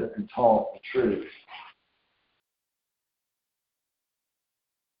revealed and taught the truth.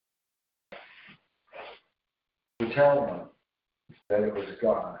 To tell them that it was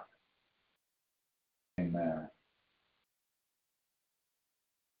God. Amen.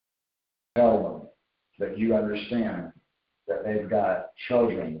 Tell them that you understand that they've got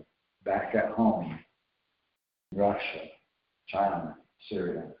children back at home. Russia, China,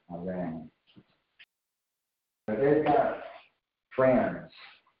 Syria, Iran. But they've got friends,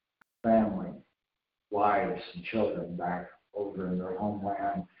 family, wives, and children back over in their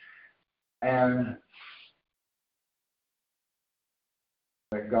homeland. And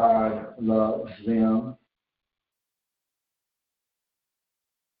that God loves them.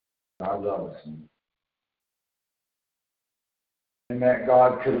 God loves them. And that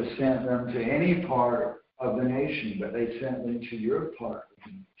God could have sent them to any part of the nation, but they sent them to your part of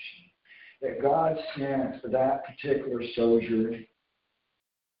the nation. That God sent that particular soldier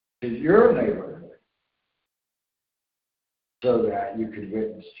to your neighborhood so that you could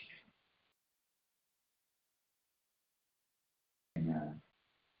witness to him. Amen.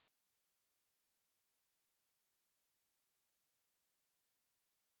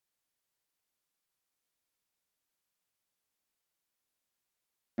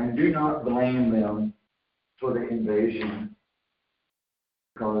 And do not blame them for the invasion,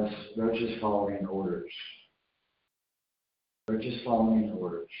 because they're just following orders. They're just following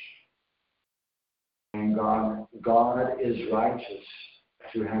orders. And God is righteous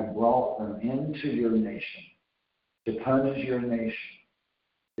to have brought them into your nation, to punish your nation,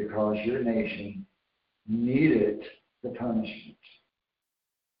 because your nation needed the punishment.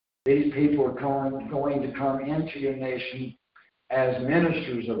 These people are going to come into your nation as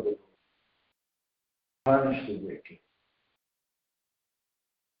ministers of the Lord. Punish the wicked.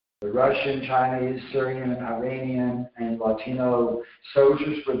 The Russian, Chinese, Syrian, Iranian, and Latino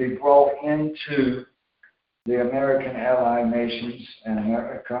soldiers would be brought into the American allied nations and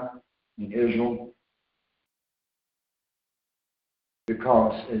America and Israel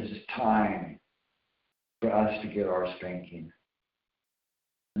because it's time for us to get our spanking.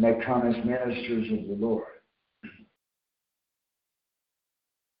 And they come as ministers of the Lord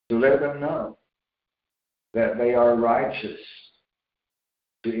to let them know that they are righteous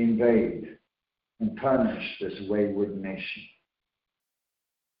to invade and punish this wayward nation.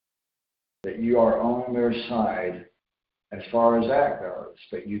 That you are on their side as far as that goes,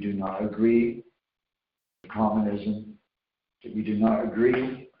 but you do not agree with communism, that you do not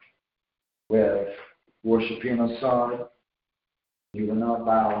agree with worshiping Assad, you will not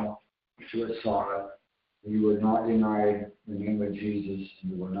bow to Assad, you will not deny the name of Jesus,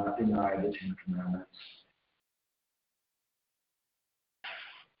 and you will not deny the Ten Commandments.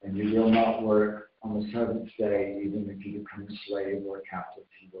 And you will not work on the seventh day, even if you become a slave or a captive.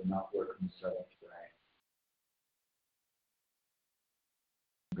 You will not work on the seventh day.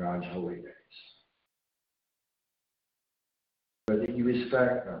 God's holy days. But that you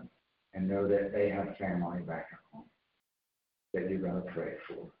respect them and know that they have family back at home that you're going to pray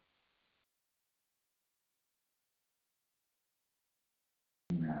for.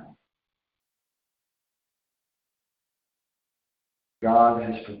 Amen. God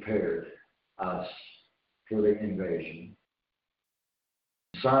has prepared us for the invasion.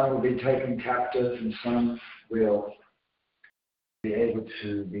 Some will be taken captive and some will be able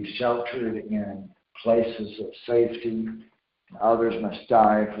to be sheltered in places of safety. Others must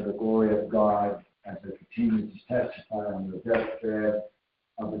die for the glory of God as they continue to testify on the deathbed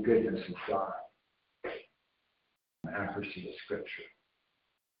of the goodness of God and the accuracy of Scripture.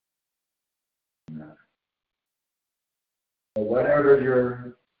 Amen. So whatever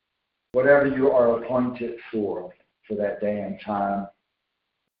you are appointed for that day and time,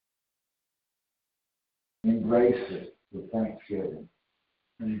 embrace it with thanksgiving.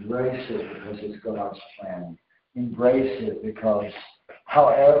 Embrace it because it's God's plan. Embrace it because,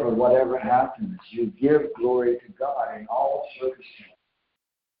 whatever happens, you give glory to God in all circumstances.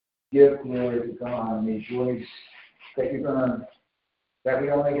 Give glory to God and rejoice that we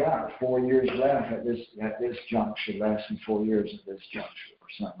only got 4 years left at this juncture, less than 4 years at this juncture, or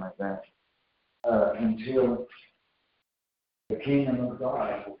something like that, until the kingdom of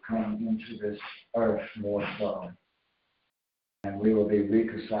God will come into this earth more so, and we will be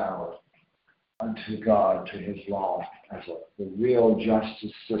reconciled unto God, to His law, as the real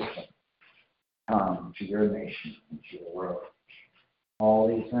justice system come to your nation and to your world. All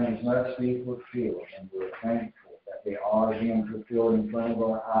these things must be fulfilled, and we're thankful that they are being fulfilled in front of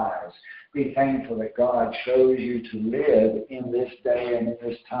our eyes. Be thankful that God chose you to live in this day and in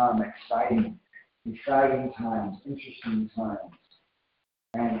this time, exciting times, interesting times,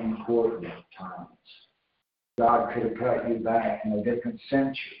 and important times. God could have cut you back in a different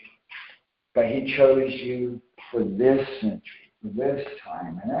century, but He chose you for this century, for this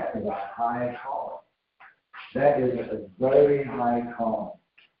time, and that is a high call. That is a very high call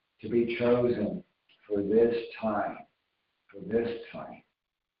to be chosen for this time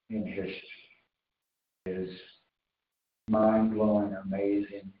in history. It is mind-blowing,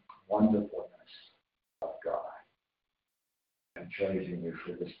 amazing wonderfulness of God and choosing you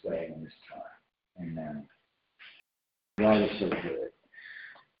for this day and this time. Amen. God is so good.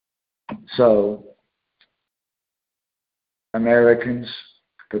 So, Americans,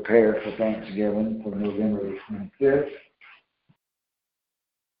 prepare for Thanksgiving for November the 25th.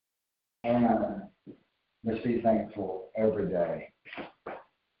 And let's be thankful every day.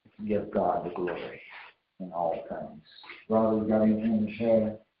 Give God the glory in all things. Brother, you got anything to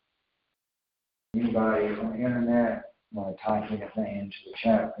share? Anybody on the internet want to type anything into the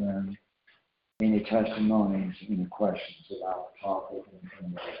chat room? Any testimonies, any questions about the topic,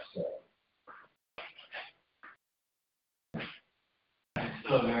 anything that I said? I'm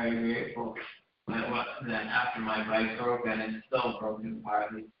still very grateful that then after my bike broke, and it's still broken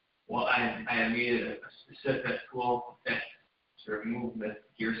partly. Well, I needed a specific tool to fix to remove the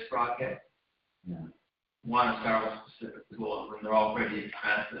gear sprocket. Yeah. Want to start with specific tools, and they're all pretty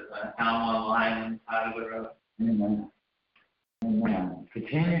expensive. I found one online on the side of the road. Amen. Amen.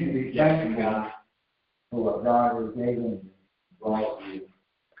 Continue to be thankful for what God has given you, brought you.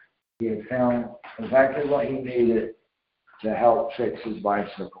 He has found exactly what he needed to help fix his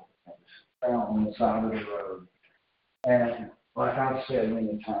bicycle. It was found on the side of the road. And like I've said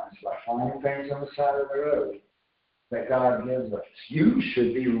many times, by finding things on the side of the road that God gives us, you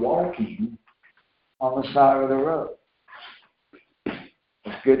should be walking on the side of the road.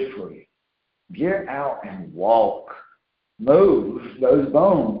 good for you. Get out and walk. Move those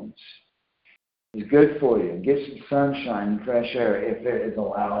bones. It's good for you. Get some sunshine and fresh air if it is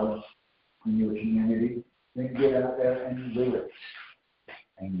allowed in your community. Then get out there and do it.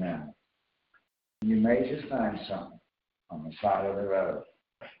 Amen. You may just find something on the side of the road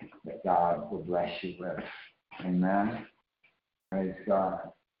that God will bless you with. Amen. Praise God.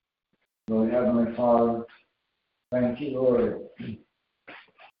 Lord Heavenly Father, thank you, Lord,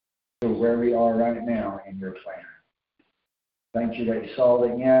 for where we are right now in your plan. Thank you that you saw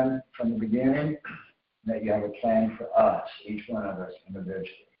the end from the beginning, that you have a plan for us, each one of us individually.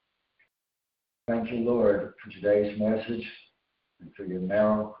 Thank you, Lord, for today's message and for your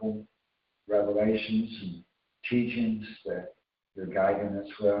miracle revelations and teachings that you're guiding us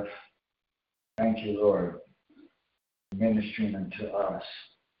with. Thank you, Lord, for ministering unto us,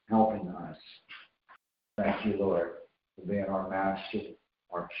 helping us. Thank you, Lord, for being our Master,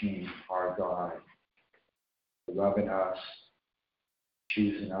 our King, our God, for loving us,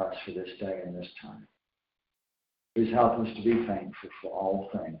 choosing us for this day and this time. Please help us to be thankful for all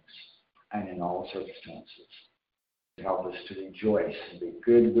things and in all circumstances. Help us to rejoice and be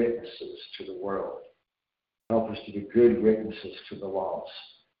good witnesses to the world. Help us to be good witnesses to the lost.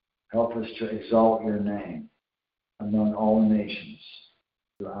 Help us to exalt your name among all nations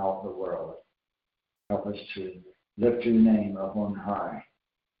throughout the world. Help us to lift your name up on high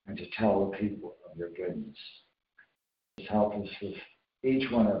and to tell the people of your goodness. Just help us with each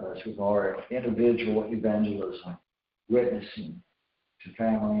one of us with our individual evangelism, witnessing to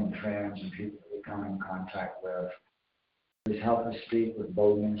family and friends and people that we come in contact with. Please help us speak with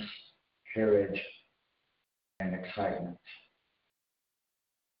boldness, courage, and excitement.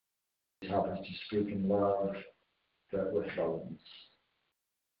 Please help us to speak in love, but with boldness.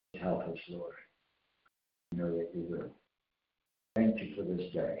 Please help us, Lord. I know that you will. Thank you for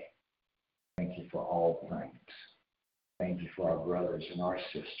this day. Thank you for all things. Thank you for our brothers and our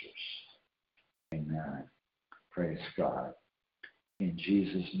sisters. Amen. Praise God. In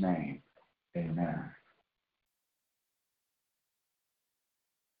Jesus' name, amen.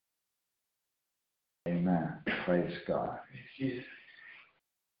 Amen. Praise God.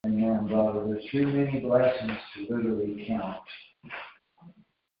 Amen, brother. There's too many blessings to literally count.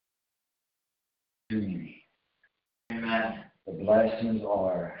 Too many. Amen. The blessings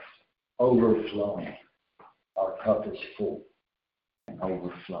are overflowing. Our cup is full and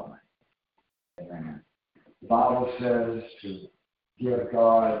overflowing. Amen. The Bible says to give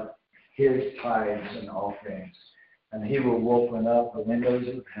God his tithes and offerings, and he will open up the windows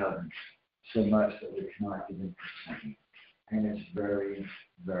of heaven so much that we cannot even perceive. And it's very,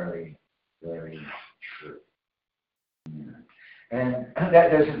 very, very true. Amen. And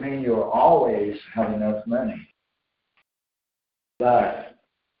that doesn't mean you'll always have enough money. But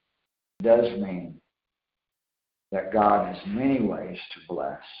it does mean that God has many ways to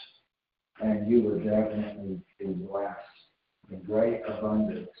bless. And you will definitely be blessed in great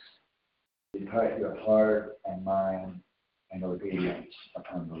abundance. You put your heart and mind and obedience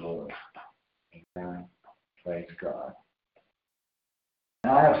upon the Lord. Amen. Praise God.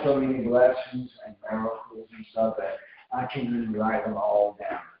 And I have so many blessings and miracles and stuff that I can't even write them all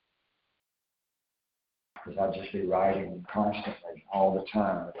down. Because I'll just be writing constantly all the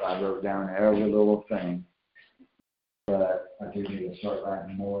time. If I wrote down every little thing, but I do need to start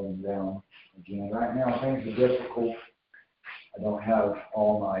writing more of them down again. Right now, things are difficult. I don't have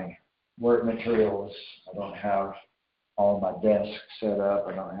all my work materials. I don't have all my desks set up.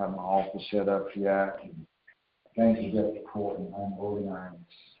 I don't have my office set up yet. And things are difficult and unorganized.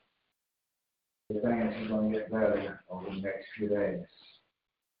 The things are going to get better over the next few days.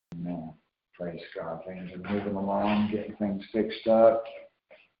 Amen. Praise God. Things are moving along, getting things fixed up.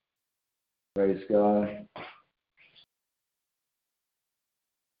 Praise God.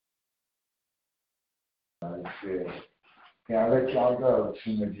 God is good. Okay, I'll let y'all go.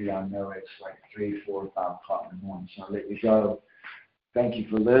 Some of you, I know it's like 3, 4, 5 o'clock in the morning, so I'll let you go. Thank you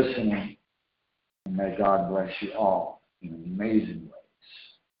for listening, and may God bless you all in amazing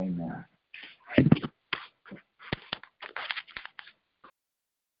ways. Amen.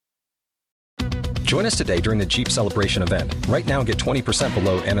 Join us today during the Jeep Celebration event. Right now, get 20%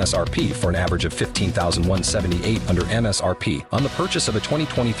 below MSRP for an average of $15,178 under MSRP on the purchase of a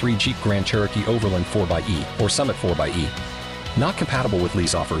 2023 Jeep Grand Cherokee Overland 4xE or Summit 4xE. Not compatible with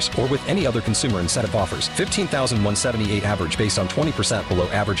lease offers or with any other consumer incentive offers. $15,178 average based on 20% below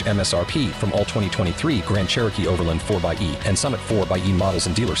average MSRP from all 2023 Grand Cherokee Overland 4xE and Summit 4xE models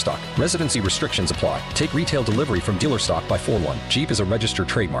in dealer stock. Residency restrictions apply. Take retail delivery from dealer stock by 4/1. Jeep is a registered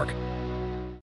trademark.